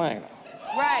Carolina.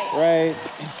 Right. Right.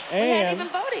 We hadn't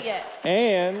even voted yet.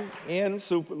 And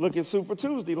look at Super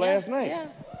Tuesday last night. Yeah.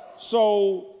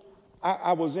 So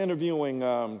I was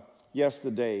interviewing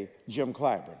yesterday Jim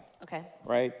Clyburn. Okay.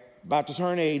 Right? About to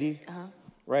turn 80.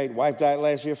 Right? Wife died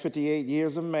last year, 58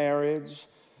 years of marriage.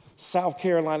 South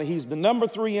Carolina, he's the number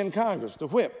 3 in Congress, the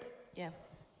whip. Yeah.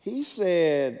 He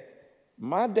said,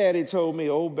 my daddy told me,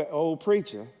 old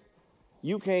preacher,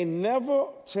 you can't never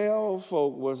tell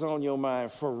folk what's on your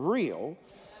mind for real,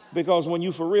 because when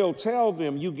you for real tell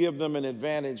them, you give them an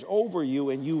advantage over you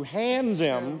and you hand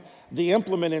them the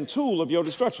implement and tool of your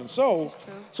destruction. So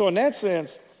in that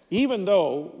sense, even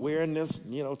though we're in this,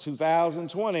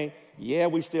 2020, yeah,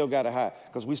 we still got to hide,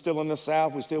 because we still in the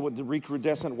South, we still with the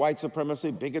recrudescent white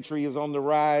supremacy, bigotry is on the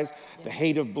rise, the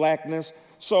hate of blackness.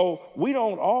 So we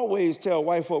don't always tell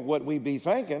white folk what we be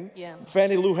thinking. Yeah.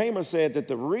 Fannie Lou Hamer said that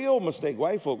the real mistake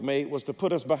white folk made was to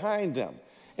put us behind them.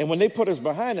 And when they put us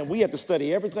behind them, we had to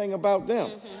study everything about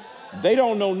them. They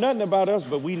don't know nothing about us,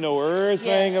 but we know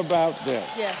everything about them.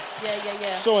 Yeah.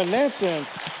 So in that sense,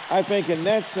 I think the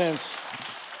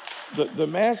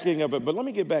masking of it, but let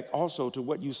me get back also to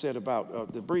what you said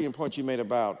about the brilliant point you made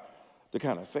about the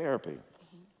kind of therapy.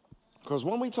 Because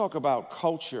when we talk about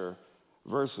culture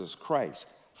versus Christ,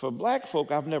 for black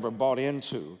folk, I've never bought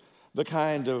into the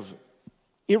kind of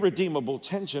irredeemable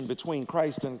tension between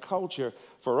Christ and culture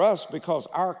for us, because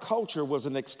our culture was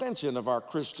an extension of our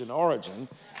Christian origin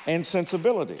and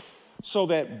sensibility. So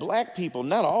that black people,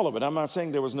 not all of it, I'm not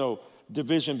saying there was no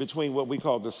division between what we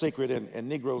call the sacred and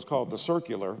Negroes call the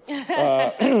circular,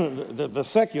 the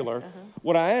secular.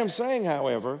 What I am saying,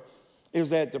 however, is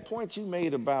that the point you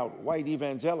made about white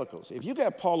evangelicals, if you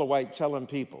got Paula White telling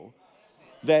people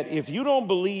that if you don't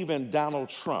believe in Donald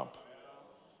Trump,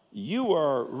 you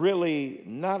are really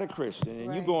not a Christian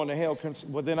and you're going to hell,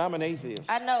 well, then I'm an atheist.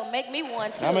 I know, make me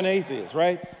one too. I'm an atheist,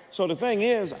 right? So the thing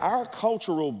is, our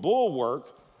cultural bulwark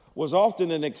was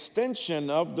often an extension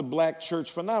of the black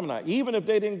church phenomena, even if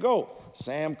they didn't go.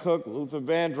 Sam Cooke, Luther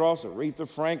Vandross, Aretha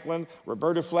Franklin,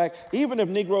 Roberta Flack, even if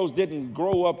Negroes didn't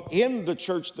grow up in the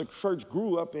church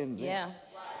grew up in them. Yeah.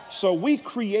 So we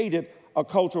created a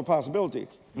cultural possibility.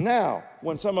 Now,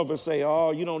 when some of us say,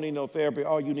 oh, you don't need no therapy,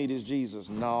 all you need is Jesus.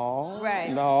 No. Right.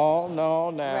 No.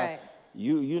 Now, right.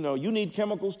 You need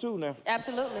chemicals too now.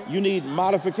 Absolutely. You need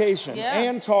modification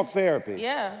and talk therapy.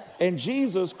 Yeah. And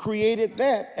Jesus created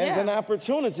that as an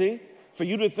opportunity for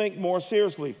you to think more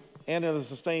seriously and in a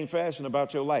sustained fashion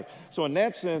about your life. So in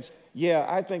that sense,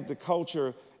 I think the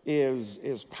culture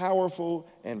is powerful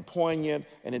and poignant,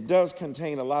 and it does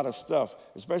contain a lot of stuff,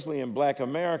 especially in black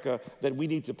America, that we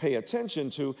need to pay attention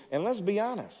to. And let's be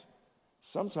honest,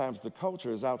 sometimes the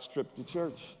culture has outstripped the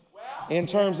church in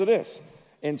terms of this.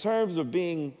 In terms of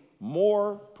being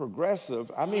more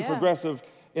progressive, I mean progressive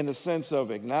in the sense of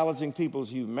acknowledging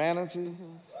people's humanity,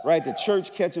 right? The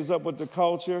church catches up with the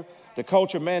culture. The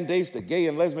culture mandates that gay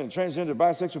and lesbian and transgender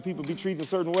bisexual people be treated a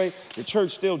certain way. The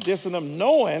church still dissing them,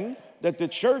 knowing that the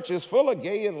church is full of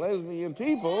gay and lesbian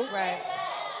people,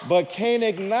 but can't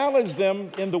acknowledge them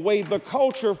in the way the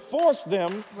culture forced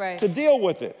them to deal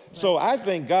with it. So I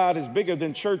think God is bigger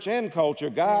than church and culture.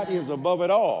 God is above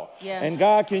it all. And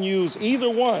God can use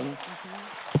either one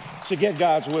to get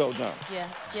God's will done.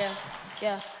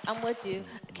 Yeah, I'm with you.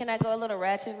 Can I go a little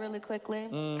ratchet really quickly?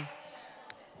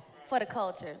 For the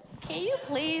culture. Can you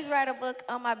please write a book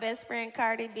on my best friend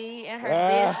Cardi B and her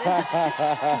business?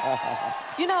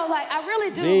 You know, like, I really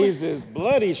do. These is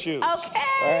bloody shoes. Okay.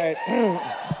 All right.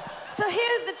 So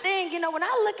here's the thing, you know, when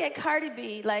I look at Cardi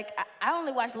B, like, I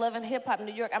only watch Love and Hip Hop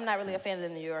New York. I'm not really a fan of the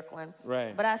New York one.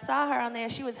 Right. But I saw her on there.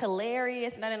 She was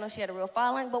hilarious, and I didn't know she had a real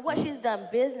following. But what she's done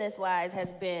business-wise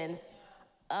has been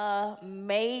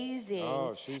amazing.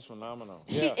 Oh, she's phenomenal.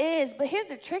 She Yeah. is, but here's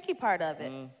the tricky part of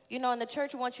it. You know, and the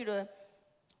church wants you to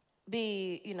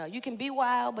be, you know, you can be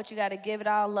wild, but you got to give it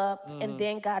all up, and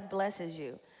then God blesses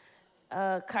you.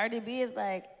 Cardi B is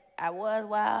like, I was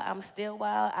wild, I'm still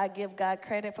wild. I give God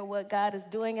credit for what God is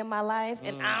doing in my life,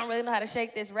 and I don't really know how to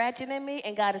shake this ratchet in me,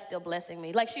 and God is still blessing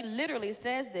me. Like, she literally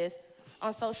says this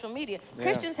on social media. Yeah.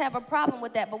 Christians have a problem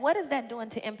with that, but what is that doing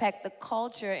to impact the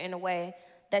culture in a way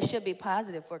that should be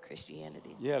positive for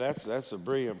Christianity? Yeah, that's a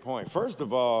brilliant point. First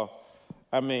of all,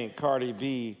 I mean, Cardi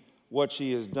B, what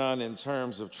she has done in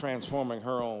terms of transforming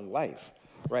her own life,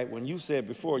 right? When you said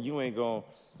before, you ain't gonna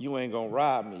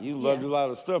rob me. You love a lot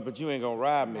of stuff, but you ain't gonna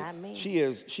rob me. Not me. She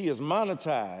has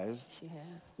monetized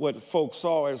what folks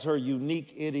saw as her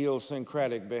unique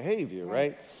idiosyncratic behavior,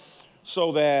 right?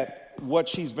 So that what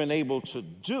she's been able to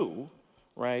do,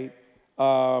 right,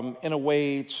 in a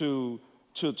way to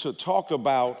talk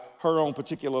about her own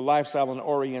particular lifestyle and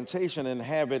orientation and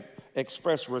have it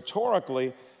expressed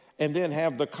rhetorically, and then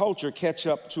have the culture catch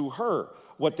up to her,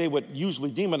 what they would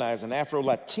usually demonize, an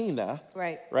Afro-Latina,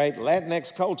 right?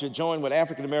 Latinx culture joined with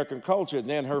African-American culture, and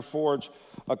then her forge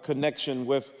a connection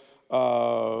with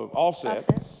Offset.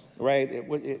 Right,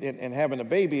 and having a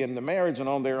baby and the marriage and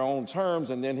on their own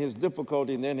terms, and then his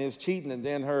difficulty, and then his cheating, and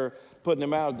then her putting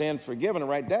him out, then forgiving him,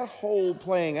 right? That whole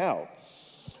playing out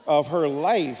of her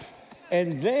life,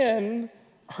 and then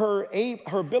her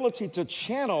ability to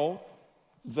channel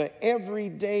the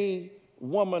everyday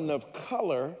woman of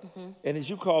color, and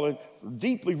as you call it,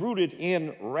 deeply rooted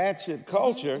in ratchet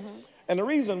culture. And the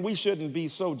reason we shouldn't be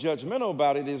so judgmental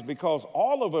about it is because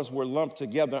all of us were lumped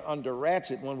together under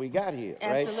ratchet when we got here,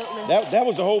 right? Absolutely. That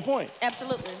was the whole point.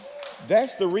 Absolutely.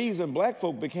 That's the reason black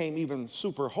folk became even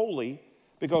super holy,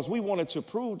 because we wanted to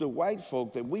prove to white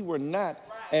folk that we were not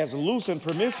as loose and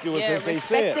promiscuous as they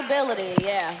said. Respectability,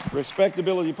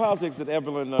 Respectability politics that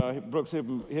Evelyn Brooks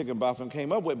Higginbotham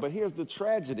came up with. But here's the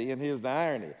tragedy and here's the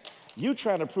irony. You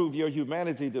trying to prove your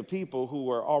humanity to people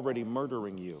who are already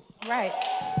murdering you. Right?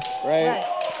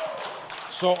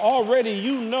 So already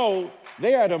you know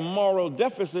they are at a moral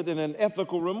deficit and an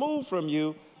ethical remove from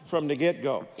you from the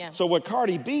get-go. So what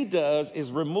Cardi B does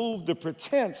is remove the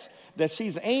pretense that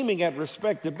she's aiming at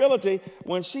respectability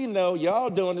when she know y'all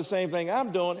doing the same thing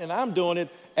I'm doing, and I'm doing it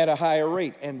at a higher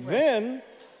rate. And then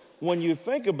when you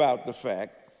think about the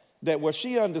fact that what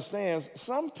she understands,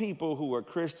 some people who are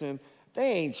Christian,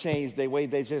 they ain't changed their way,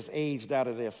 they just aged out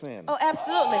of their sin. Oh,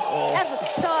 absolutely. Absolutely.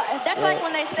 So that's like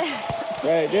when they say...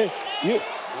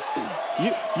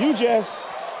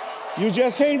 You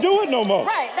just can't do it no more.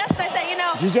 Right, that's what they say, you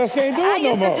know. You just can't do it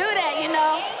no more. I used to do that, you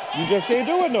know. You just can't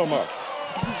do it no more.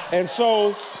 And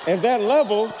so, as that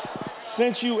level,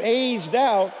 since you aged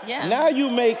out, now you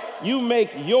make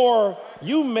your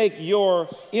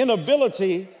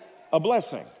inability a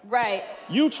blessing. Right.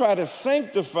 You try to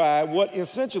sanctify what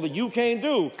essentially you can't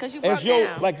do. Because you broke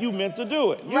down. Like you meant to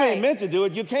do it. You ain't meant to do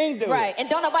it, you can't do it. Right, and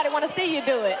don't nobody want to see you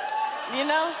do it, you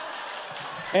know?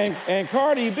 And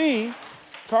Cardi B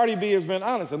has been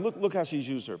honest, and look how she's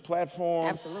used her platform.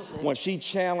 Absolutely. When she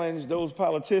challenged those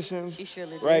politicians, she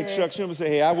surely did. Right? Chuck Schumer said,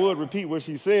 "Hey, I would repeat what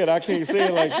she said. I can't say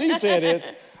it like she said it."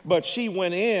 But she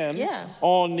went in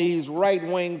on these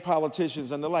right-wing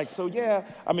politicians and the like. So yeah,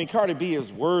 I mean, Cardi B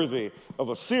is worthy of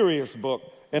a serious book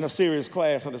and a serious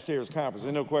class and a serious conference.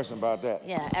 There's no question about that.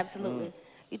 Yeah, absolutely.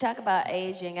 You talk about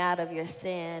aging out of your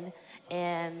sin,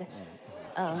 and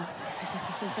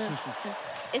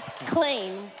it's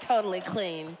clean, totally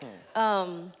clean.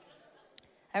 I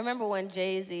remember when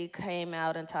Jay-Z came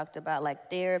out and talked about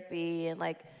like therapy and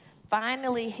like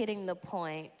finally hitting the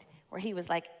point where he was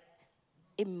like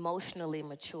emotionally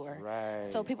mature. Right.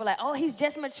 So people are like, oh, he's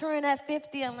just maturing at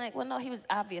 50. I'm like, well, no, he was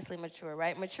obviously mature,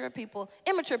 right? Immature people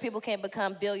can't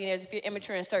become billionaires if you're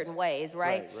immature in certain ways,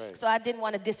 right? Right. So I didn't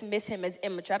want to dismiss him as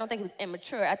immature. I don't think he was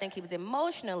immature. I think he was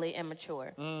emotionally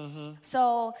immature.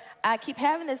 So I keep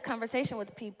having this conversation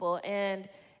with people, and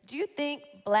Do you think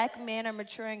black men are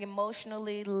maturing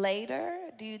emotionally later?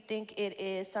 Do you think it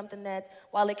is something that's,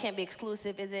 while it can't be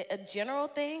exclusive, is it a general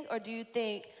thing? Or do you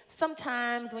think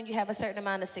sometimes when you have a certain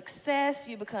amount of success,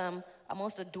 you become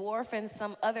almost a dwarf in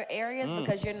some other areas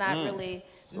because you're not really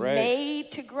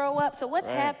made to grow up? So what's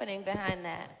happening behind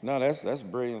that? No, that's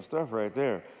brilliant stuff right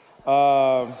there.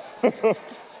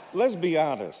 Let's be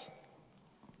honest.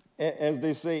 As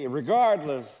they say,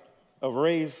 regardless of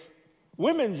race,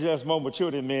 women just more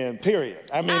mature than men, period.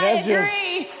 I mean, that's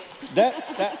agree.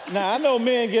 just, now I know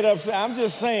men get upset. I'm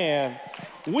just saying,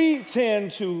 we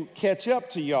tend to catch up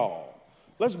to y'all.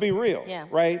 Let's be real,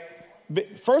 right?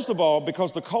 First of all,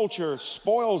 because the culture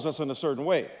spoils us in a certain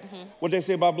way. What they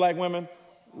say about black women,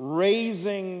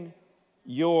 raising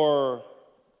your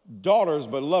daughters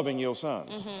but loving your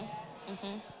sons.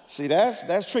 See,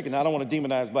 that's tricky. Now, I don't want to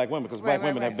demonize black women because black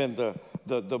women have been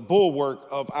the bulwark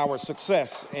of our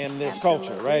success in this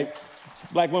culture, right?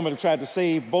 Black women have tried to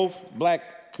save both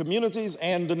black communities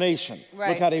and the nation.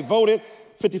 Look how they voted.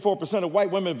 54% of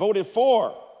white women voted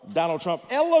for Donald Trump.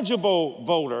 Eligible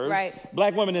voters,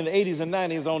 black women in the 80s and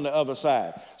 90s on the other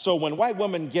side. So when white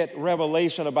women get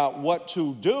revelation about what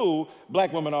to do,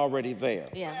 black women are already there.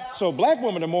 So black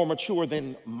women are more mature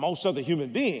than most other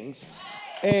human beings.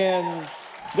 And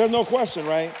there's no question,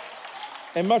 right?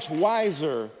 And much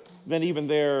wiser than even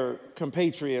their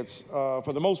compatriots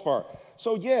for the most part.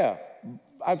 So yeah,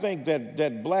 I think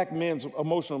that black men's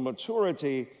emotional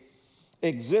maturity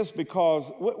exists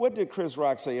because, what did Chris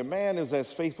Rock say? A man is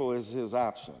as faithful as his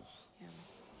options,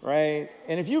 right?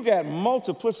 And if you got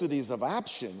multiplicities of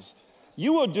options,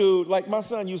 you will do, like my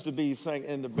son used to be saying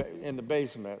in the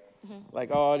basement,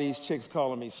 like all these chicks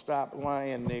calling me, "Stop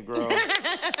lying, Negro."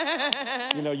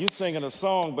 You know, you singing a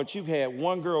song, but you've had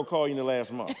one girl call you in the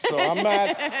last month. So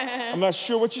I'm not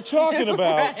sure what you're talking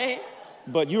about,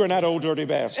 but you are not old dirty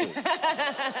bastard.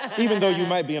 Even though you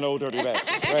might be an old dirty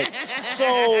bastard, right?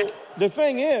 So the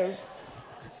thing is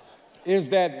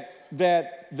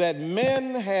that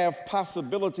men have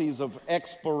possibilities of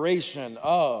exploration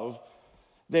of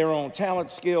their own talent,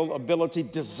 skill, ability,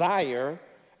 desire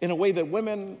in a way that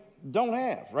women don't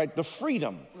have, right? The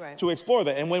freedom to explore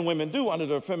that. And when women do, under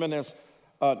the feminist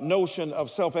notion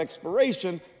of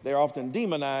self-exploration, they're often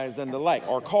demonized and the like,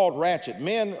 or called ratchet.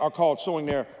 Men are called sowing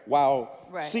their wild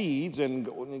seeds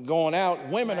and going out.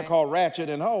 Women are called ratchet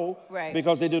and hoe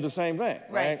because they do the same thing,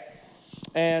 right?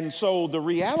 And so the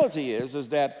reality is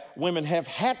that women have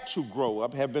had to grow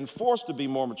up, have been forced to be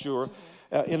more mature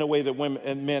in a way that women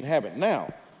and men haven't.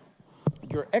 Now,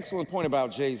 your excellent point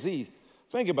about Jay-Z,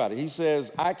 think about it. He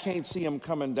says, "I can't see him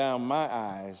coming down my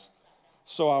eyes,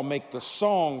 so I'll make the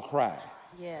song cry."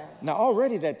 Now,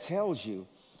 already that tells you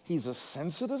he's a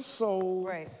sensitive soul.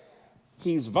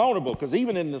 He's vulnerable, because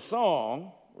even in the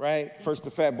song, right, first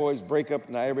the Fat Boys break up,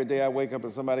 now every day I wake up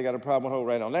and somebody got a problem with her,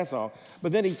 right, on that song.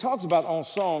 But then he talks about on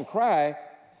Song Cry,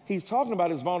 he's talking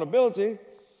about his vulnerability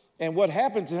and what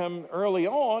happened to him early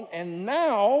on, and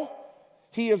now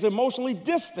he is emotionally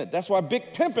distant. That's why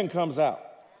Big Pimpin' comes out.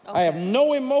 I have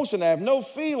no emotion, I have no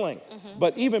feeling.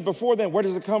 But even before then, where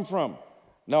does it come from?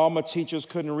 No, my teachers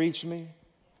couldn't reach me,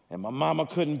 and my mama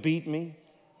couldn't beat me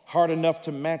hard enough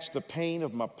to match the pain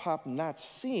of my pop not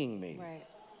seeing me.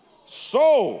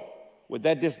 So, with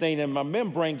that disdain in my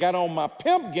membrane, got on my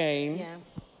pimp game,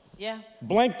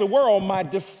 blanked the world, my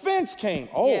defense came.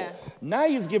 Now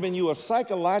he's giving you a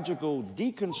psychological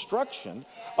deconstruction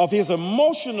of his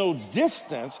emotional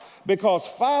distance because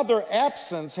father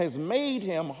absence has made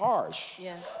him harsh.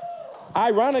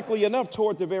 Ironically enough,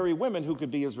 toward the very women who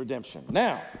could be his redemption.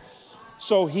 Now,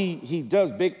 so he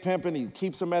does Big Pimpin', he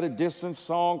keeps him at a distance,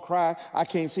 Song Cry, I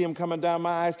can't see him coming down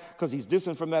my eyes, because he's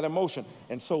distant from that emotion.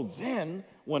 And so then,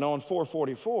 when on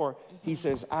 444, he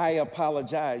says, "I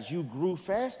apologize, you grew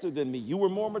faster than me, you were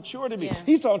more mature than me."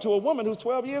 He's talking to a woman who's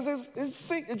 12 years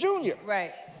his junior.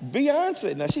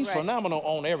 Beyonce, now she's phenomenal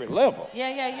on every level.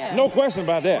 No question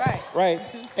about that, right?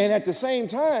 And at the same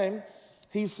time,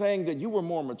 he's saying that you were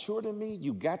more mature than me,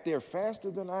 you got there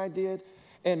faster than I did.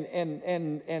 And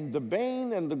the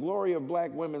bane and the glory of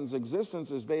black women's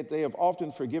existence is that they have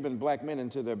often forgiven black men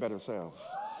into their better selves,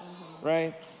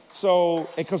 right? So,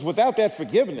 because without that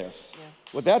forgiveness,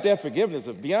 if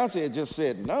Beyonce had just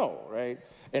said no, right,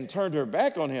 and turned her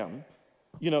back on him,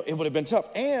 you know, it would have been tough.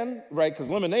 And, right, because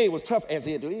Lemonade was tough as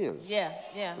it is. You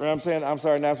know what I'm saying? I'm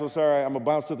sorry, not so sorry, I'm gonna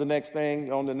bounce to the next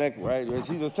thing on the next, right?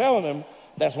 She's just telling him,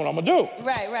 that's what I'm gonna do.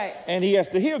 And he has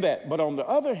to hear that. But on the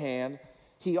other hand,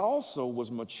 he also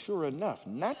was mature enough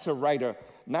not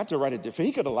not to write it.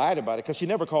 He could have lied about it because she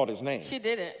never called his name. She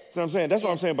didn't. See what I'm saying? That's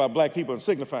what I'm saying about black people and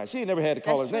signifying. She ain't never had to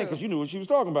call his name because you knew what she was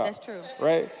talking about. That's true.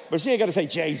 Right? But she ain't got to say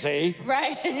Jay-Z.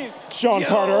 Right. Sean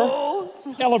Carter.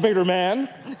 Elevator Man.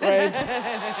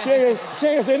 Right? she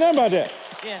ain't say nothing about that.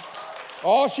 Yeah.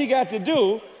 All she got to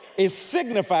do is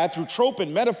signify through trope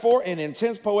and metaphor and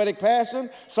intense poetic passion.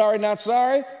 Sorry, not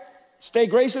sorry. Stay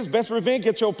gracious, best revenge,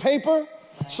 get your paper.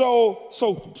 So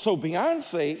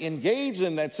Beyonce engaged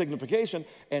in that signification,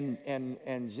 and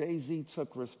Jay-Z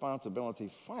took responsibility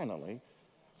finally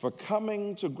for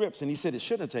coming to grips. And he said it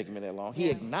shouldn't have taken me that long. He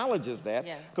acknowledges that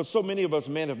because so many of us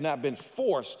men have not been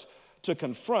forced to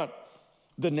confront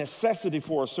the necessity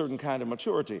for a certain kind of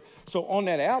maturity. So on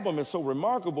that album, it's so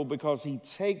remarkable because he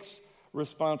takes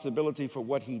responsibility for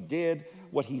what he did,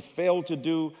 what he failed to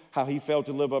do, how he failed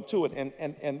to live up to it.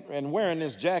 And wearing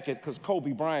this jacket, because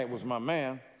Kobe Bryant was my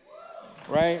man,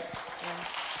 right?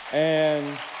 Yeah.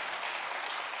 And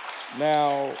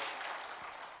now,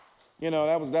 you know,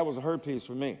 that was a hurt piece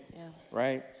for me,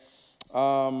 right?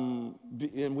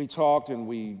 And we talked and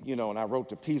and I wrote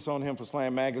the piece on him for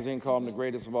Slam Magazine, called him the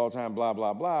greatest of all time, blah,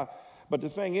 blah, blah. But the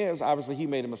thing is, obviously, he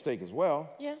made a mistake as well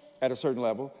at a certain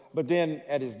level. But then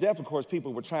at his death, of course,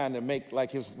 people were trying to make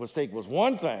like his mistake was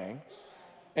one thing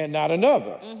and not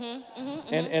another.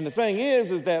 And the thing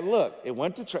is that, look, it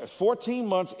went to 14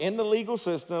 months in the legal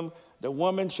system. The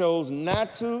woman chose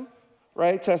not to,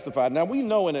 testify. Now, we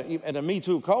know in a Me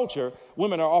Too culture,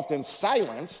 women are often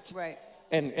silenced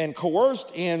and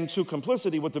coerced into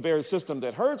complicity with the very system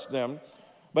that hurts them.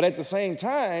 But at the same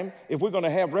time, if we're going to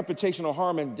have reputational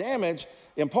harm and damage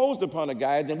imposed upon a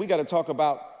guy, then we got to talk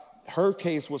about her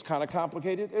case was kind of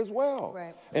complicated as well.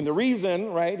 And the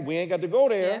reason, we ain't got to go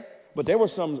there, but there were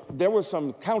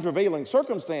some countervailing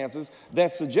circumstances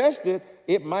that suggested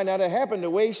it might not have happened the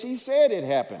way she said it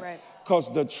happened.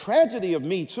 Because the tragedy of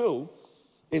Me Too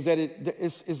is that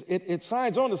it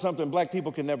signs on to something black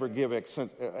people can never give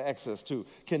access to,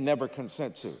 can never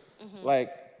consent to.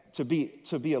 Like, to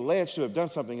be alleged to have done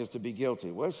something is to be guilty.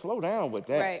 Well, slow down with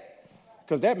that.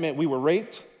 Because that meant we were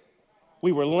raped,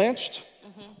 we were lynched.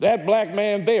 That black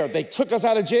man there, they took us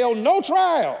out of jail, no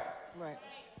trial.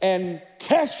 And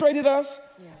castrated us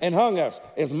and hung us.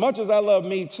 As much as I love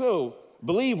Me Too,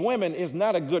 believe women is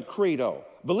not a good credo.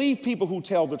 Believe people who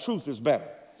tell the truth is better.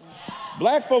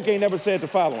 Black folk ain't never said the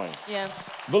following.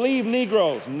 Believe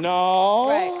Negroes.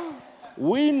 No.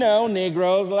 We know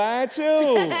Negroes lie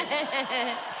too.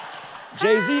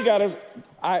 Jay-Z got us,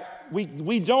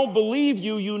 we don't believe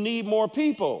you, you need more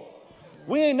people.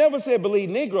 We ain't never said believe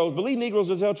Negroes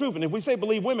to tell the truth. And if we say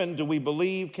believe women, do we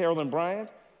believe Carolyn Bryant,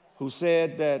 who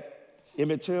said that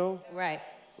Emmett Till,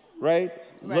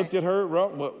 looked at her,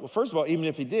 well, first of all, even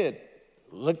if he did,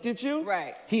 looked at you,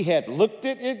 he had looked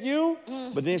at you,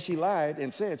 but then she lied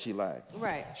and said she lied.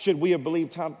 Should we have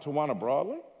believed Tawana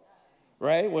Broadley,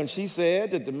 when she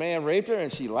said that the man raped her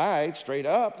and she lied straight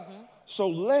up? So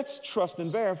let's trust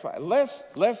and verify. Let's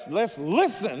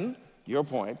listen, your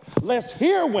point. Let's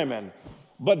hear women.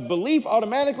 But belief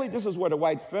automatically, this is where the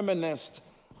white feminist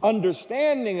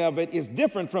understanding of it is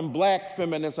different from black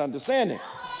feminist understanding.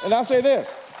 And I'll say this.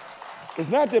 It's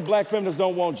not that black feminists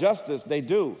don't want justice. They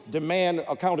do. Demand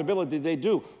accountability. They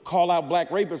do. Call out black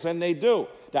rapists, and they do.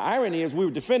 The irony is we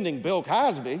were defending Bill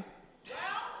Cosby,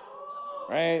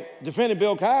 defending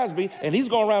Bill Cosby, and he's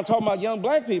going around talking about young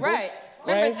black people.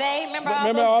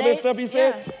 Remember all that that stuff he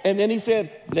said? And then he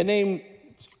said the name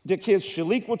the kids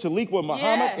Shaliqua, Taliqua,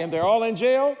 Muhammad, and they're all in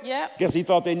jail? Guess he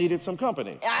thought they needed some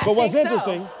company. But what's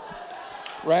interesting,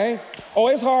 oh,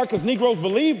 it's hard because Negroes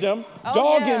believed them,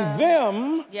 dogging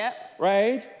them,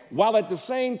 while at the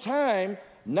same time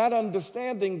not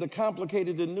understanding the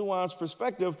complicated and nuanced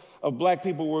perspective of black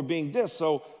people who were being dissed.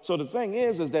 So the thing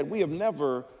is that we have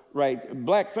never,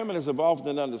 black feminists have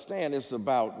often understand it's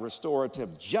about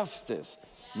restorative justice,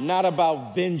 not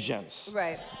about vengeance.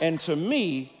 And to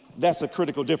me, that's a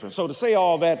critical difference. So to say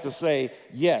all that to say,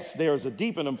 yes, there is a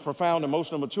deep and a profound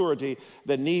emotional maturity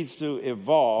that needs to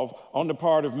evolve on the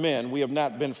part of men. We have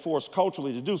not been forced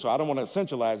culturally to do so. I don't want to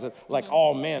essentialize it like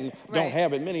all men don't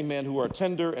have it. Many men who are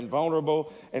tender and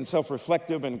vulnerable and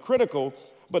self-reflective and critical.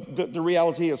 But the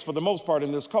reality is, for the most part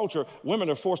in this culture, women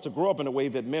are forced to grow up in a way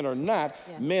that men are not.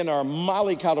 Men are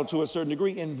mollycoddled to a certain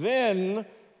degree and then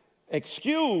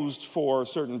excused for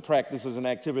certain practices and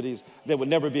activities that would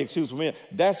never be excused for men.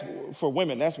 That's for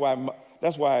women. That's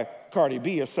why Cardi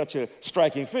B is such a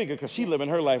striking figure, because she living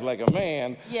her life like a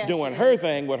man, doing her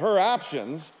thing with her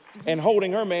options, and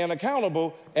holding her man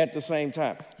accountable at the same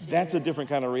time. That's a different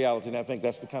kind of reality, and I think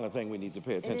that's the kind of thing we need to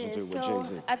pay attention to with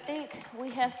Jay-Z. I think we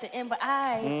have to end, but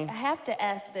I have to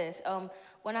ask this.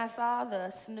 When I saw the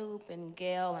Snoop and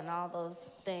Gayle and all those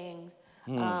things,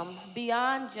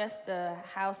 beyond just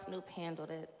how Snoop handled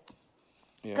it,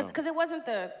 because it wasn't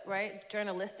the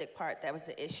journalistic part that was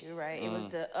the issue, right? It was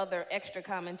the other extra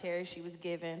commentary she was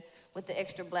given with the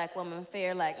extra black woman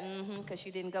fair, like, because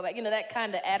she didn't go back. You know, that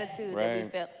kind of attitude that we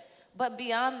felt. But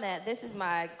beyond that, this is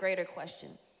my greater question.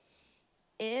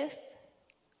 If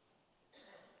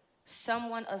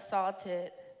someone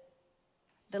assaulted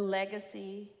the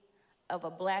legacy of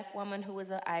a black woman who is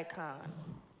an icon,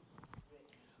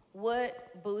 would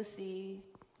Boosie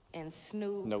and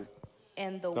Snoop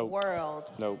and the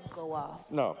world go off?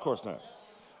 No, of course not.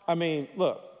 I mean,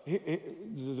 look,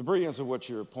 the brilliance of what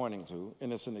you're pointing to,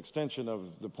 and it's an extension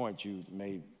of the point you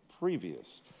made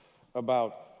previous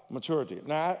about maturity.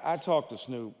 Now, I talked to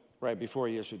Snoop right before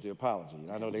he issued the apology.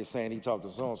 I know they're saying he talked to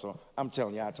so-and-so. I'm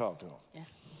telling you, I talked to him. Yeah.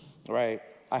 Right?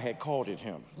 I had called it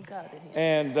him. You called it him.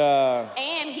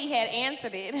 And he had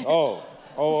answered it. Oh,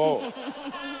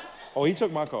 he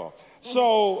took my call.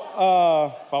 So,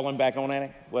 falling back on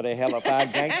that, what the hell if I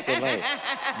gangster land?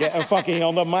 Getting funky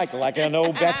on the mic like an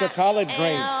old batch of collard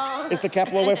greens. It's the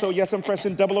capital O-S-O, yes, I'm fresh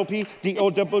in double O-P,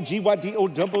 D-O-double-G-Y,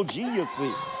 D-O-double-G, you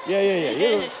see.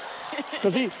 Yeah.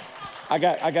 Because I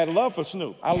got love for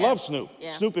Snoop. I love Snoop.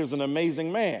 Yeah. Snoop is an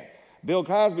amazing man. Bill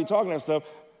Cosby talking that stuff,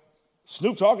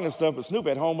 Snoop talking that stuff, but Snoop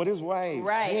at home with his wife.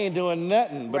 Right. He ain't doing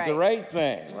nothing but the right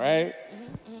thing, right?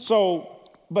 So,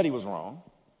 but he was wrong.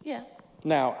 Yeah.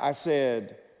 Now, I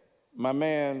said, my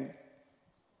man,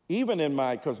 even in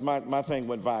because my thing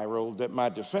went viral, that my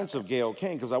defense of Gayle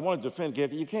King, because I want to defend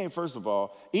Gayle, you can't, first of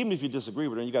all, even if you disagree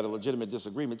with her and you got a legitimate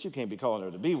disagreement, you can't be calling her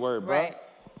the B-word, bro.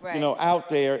 Right. You know, out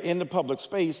there in the public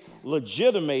space,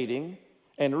 legitimating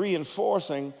and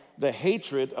reinforcing the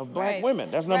hatred of black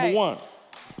women. That's number one.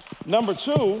 Number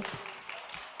two,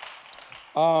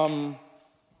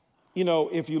 you know,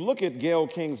 if you look at Gayle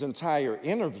King's entire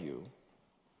interview,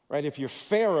 right, if you're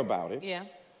fair about it,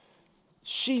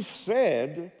 she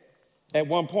said at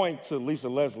one point to Lisa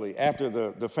Leslie, after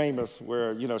the famous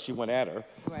where, you know, she went at her,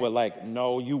 well, like,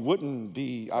 no, you wouldn't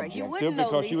be objective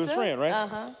because she was friend,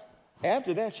 right?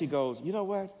 After that, she goes, you know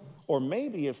what? Or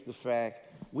maybe it's the fact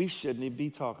we shouldn't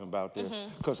be talking about this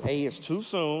because A, it's too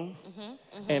soon,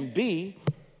 and B,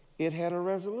 it had a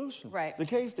resolution. Right. The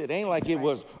case did. Ain't like it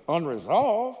was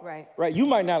unresolved. Right. You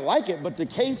might not like it, but the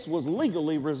case was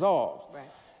legally resolved.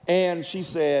 Right. And she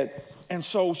said, and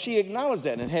so she acknowledged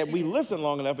that. And had we listened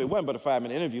long enough, it wasn't but a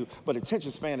 5-minute interview, but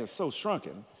attention span is so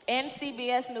shrunken. And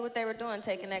CBS knew what they were doing,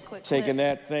 taking that quick Taking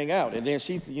that thing out. And then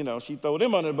she, you know, she threw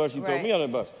them under the bus, she threw me under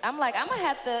the bus. I'm like, I'm going to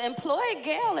have to employ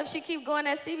Gayle if she keep going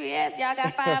at CBS. Y'all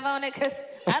got 5 on it, because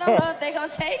I don't know if they're going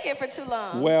to take it for too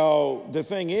long. Well, the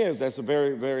thing is, that's a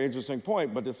very, very interesting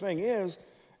point. But the thing is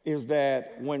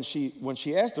that when she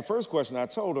asked the first question, I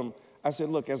told him, I said,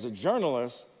 look, as a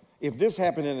journalist, if this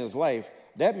happened in his life,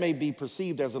 that may be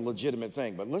perceived as a legitimate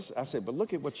thing. But listen, I said, but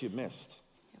look at what you missed.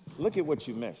 Look at what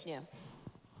you missed. Yeah.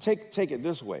 Take it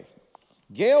this way.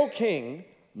 Gayle King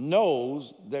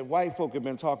knows that white folk have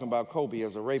been talking about Kobe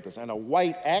as a rapist, and a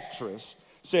white actress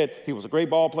said he was a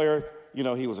great ball player, you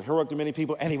know, he was a heroic to many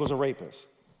people, and he was a rapist.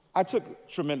 I took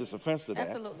tremendous offense to that.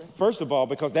 Absolutely. First of all,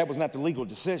 because that was not the legal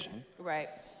decision. Right.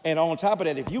 And on top of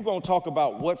that, if you're going to talk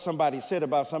about what somebody said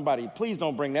about somebody, please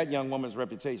don't bring that young woman's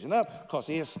reputation up, because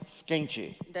it's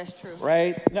skinchy. That's true.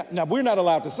 Right? Now, we're not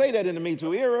allowed to say that in the Me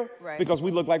Too era, because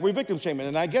we look like we're victim shaming,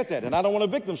 and I get that, and I don't want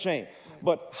to victim shame.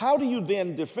 But how do you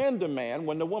then defend a man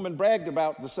when the woman bragged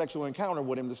about the sexual encounter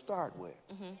with him to start with?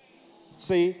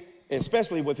 See,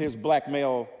 especially with his black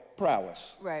male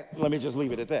prowess. Right. Let me just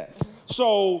leave it at that.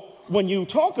 So when you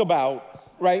talk about,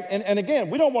 right, and again,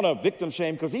 we don't want to victim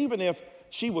shame, because even if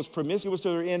she was promiscuous to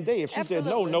her end day, if she said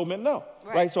no, no meant no,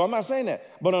 right? So I'm not saying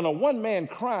that. But on a one-man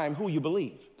crime, who you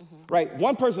believe, right?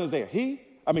 One person is there,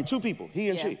 two people, he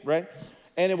and she, right?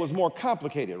 And it was more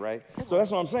complicated, right? So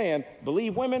that's what I'm saying.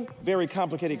 Believe women, very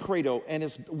complicated credo, and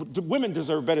women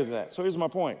deserve better than that. So here's my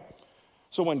point.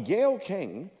 So when Gayle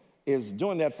King is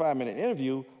doing that 5-minute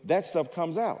interview, that stuff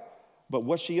comes out. But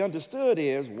what she understood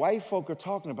is white folk are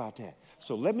talking about that.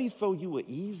 So let me throw you an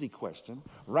easy question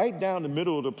right down the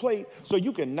middle of the plate so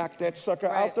you can knock that sucker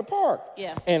out the park.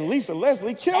 Yeah. And Lisa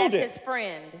Leslie killed it. As his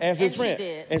friend. As his friend. She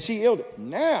did. And she killed it.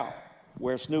 Now,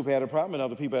 where Snoop had a problem and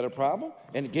other people had a problem,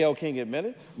 and Gayle King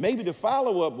admitted, maybe the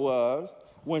follow-up was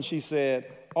when she said,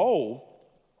 oh,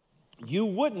 you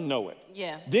wouldn't know it.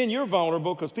 Yeah. Then you're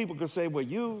vulnerable, because people could say, well,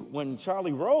 when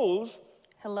Charlie Rose,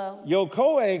 your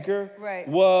co-anchor,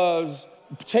 was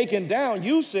taken down,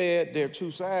 you said there are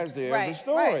two sides to every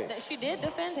story. Right. She did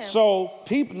defend him. So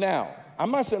people now,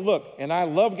 I'm not saying, look, and I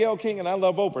love Gayle King and I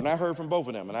love Oprah, and I heard from both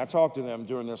of them, and I talked to them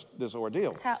during this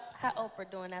ordeal. How Oprah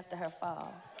doing after her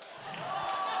fall?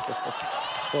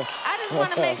 I just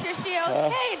want to make sure she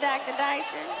okay, Dr.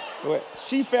 Dyson. Well,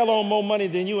 she fell on more money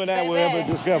than you and I will ever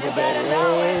discover, you baby. better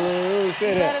know it. Let me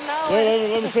say that. Know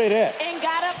it. Let me say that. And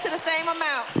got up to the same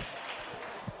amount.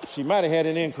 She might have had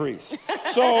an increase.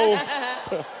 So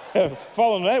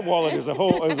falling that wallet is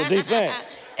a deep thing.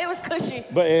 It was cushy.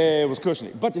 But it was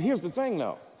cushiony. But here's the thing,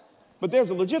 though. But there's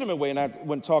a legitimate way, and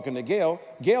when talking to Gayle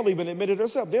even admitted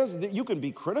herself, you can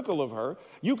be critical of her.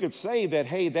 You could say that,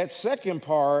 hey, that second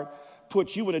part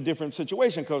puts you in a different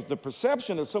situation, because the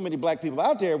perception of so many black people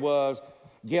out there was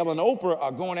Gayle and Oprah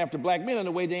are going after black men in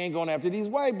a way they ain't going after these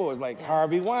white boys, like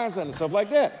Harvey Weinstein and stuff like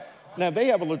that. Now, they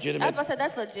have a legitimate... I was going to say,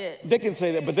 that's legit. They can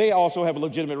say that, but they also have a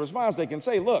legitimate response. They can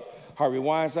say, look, Harvey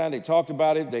Weinstein, they talked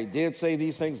about it, they did say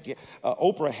these things.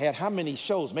 Oprah had how many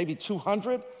shows? Maybe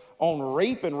 200 on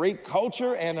rape and rape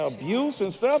culture and abuse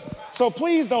and stuff. So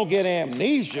please don't get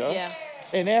amnesia. Yeah.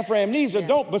 And after amnesia,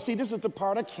 don't. But see, this is the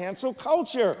part of cancel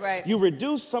culture. Right. You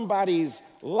reduce somebody's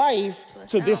life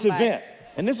to this event.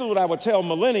 And this is what I would tell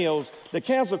millennials: the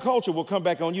cancel culture will come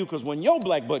back on you, because when your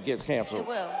black butt gets canceled, it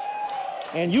will.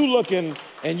 And you looking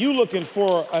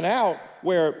for an out,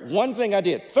 where one thing I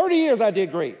did, 30 years I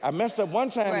did great. I messed up one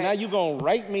time, Right. now you gonna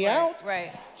write me out?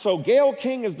 Right. So Gayle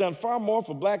King has done far more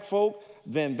for black folk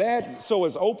than that. So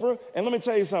has Oprah. And let me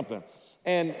tell you something.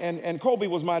 And Kobe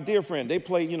was my dear friend. They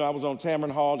played, I was on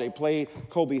Tamron Hall. They played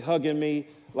Kobe hugging me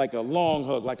like a long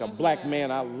hug, like a black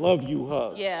man, I love you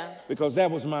hug. Yeah. Because that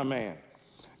was my man.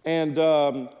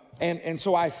 And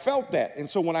so I felt that. And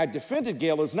so when I defended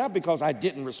Gayle, it's not because I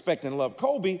didn't respect and love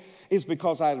Kobe, it's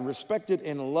because I respected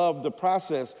and loved the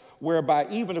process, whereby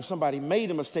even if somebody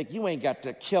made a mistake, you ain't got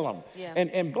to kill them. Yeah.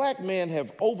 And black men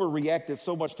have overreacted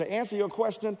so much. To answer your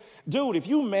question, dude, if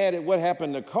you mad at what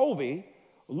happened to Kobe,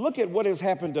 look at what has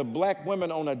happened to black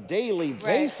women on a daily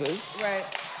basis. Right.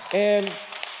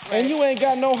 And you ain't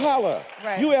got no holler.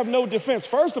 Right. You have no defense.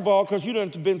 First of all, because you done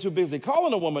been too busy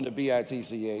calling a woman a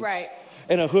bitch. Right.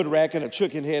 And a hood rat and a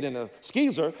chicken head and a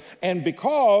skeezer. And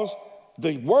because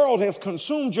the world has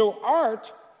consumed your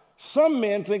art, some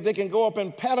men think they can go up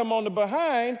and pat them on the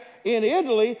behind in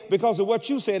Italy because of what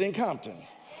you said in Compton.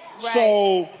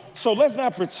 Right. So let's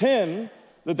not pretend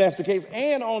that that's the case.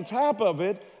 And on top of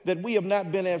it, that we have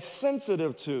not been as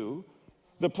sensitive to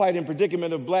the plight and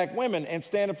predicament of black women and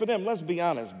standing for them. Let's be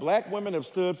honest. Black women have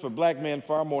stood for black men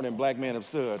far more than black men have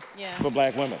stood for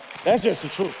black women. That's just the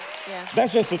truth. Yeah.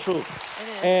 That's just the truth. It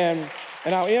is. And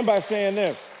I'll end by saying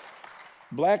this.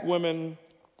 Black women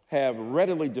have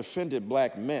readily defended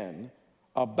black men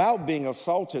about being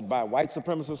assaulted by white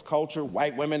supremacist culture,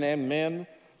 white women and men,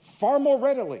 far more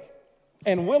readily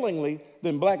and willingly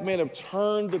than black men have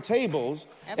turned the tables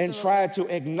and tried to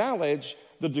acknowledge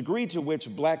the degree to which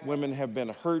black women have been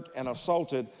hurt and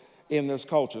assaulted in this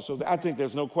culture. So I think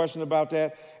there's no question about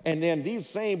that. And then these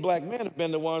same black men have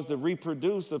been the ones that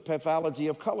reproduce the pathology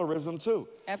of colorism too.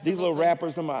 Absolutely. These little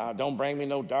rappers, don't bring me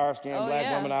no dark-skinned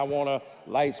black woman, I want a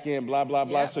light-skinned, blah, blah,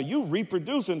 blah. So you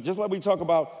reproducing, just like we talk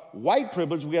about white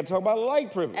privilege, we gotta talk about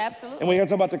light privilege. Absolutely. And we gotta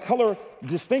talk about the color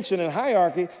distinction and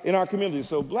hierarchy in our community.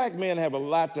 So black men have a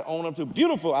lot to own up to.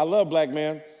 Beautiful, I love black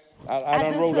men. I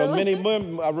done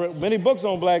wrote many books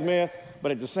on black men,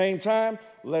 but at the same time,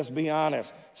 let's be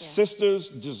honest. Sisters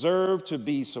deserve to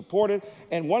be supported.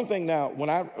 And one thing now,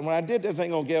 when I did that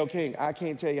thing on Gayle King, I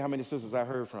can't tell you how many sisters I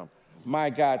heard from.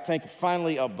 My God,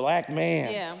 finally a black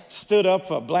man stood up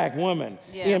for a black woman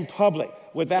in public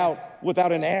without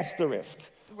an asterisk,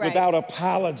 without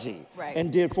apology,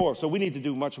 and did for it. So we need to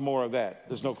do much more of that.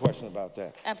 There's no question about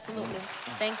that. Absolutely.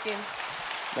 Thank you.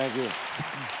 Thank you.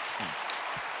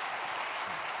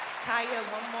 Kaya,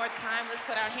 one more time, let's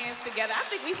put our hands together. I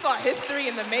think we saw history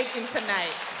in the making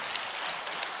tonight.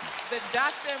 The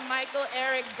Dr. Michael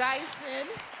Eric Dyson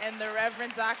and the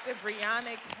Reverend Dr.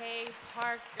 Breonna K.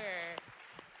 Parker.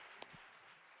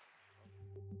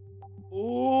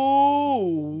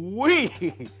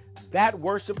 Ooh-wee! That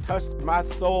worship touched my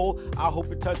soul. I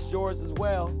hope it touched yours as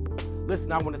well.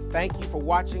 Listen, I want to thank you for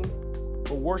watching,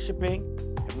 for worshiping,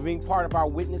 and for being part of our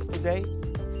witness today.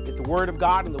 If the word of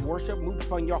God and the worship moved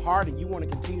upon your heart and you want to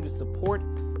continue to support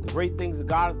the great things that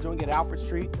God is doing at Alfred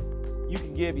Street, you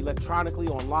can give electronically,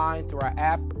 online, through our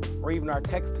app, or even our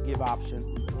text to give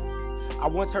option. I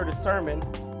once heard a sermon,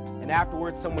 and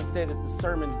afterwards someone said, "Is the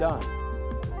sermon done?"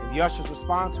 And the usher's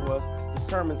response was, "The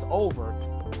sermon's over,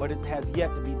 but it has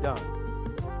yet to be done."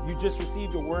 You just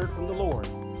received a word from the Lord.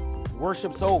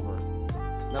 Worship's over.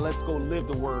 Now let's go live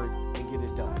the word and get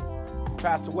it done. It's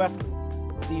Pastor Wesley.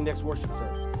 See you next worship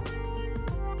service.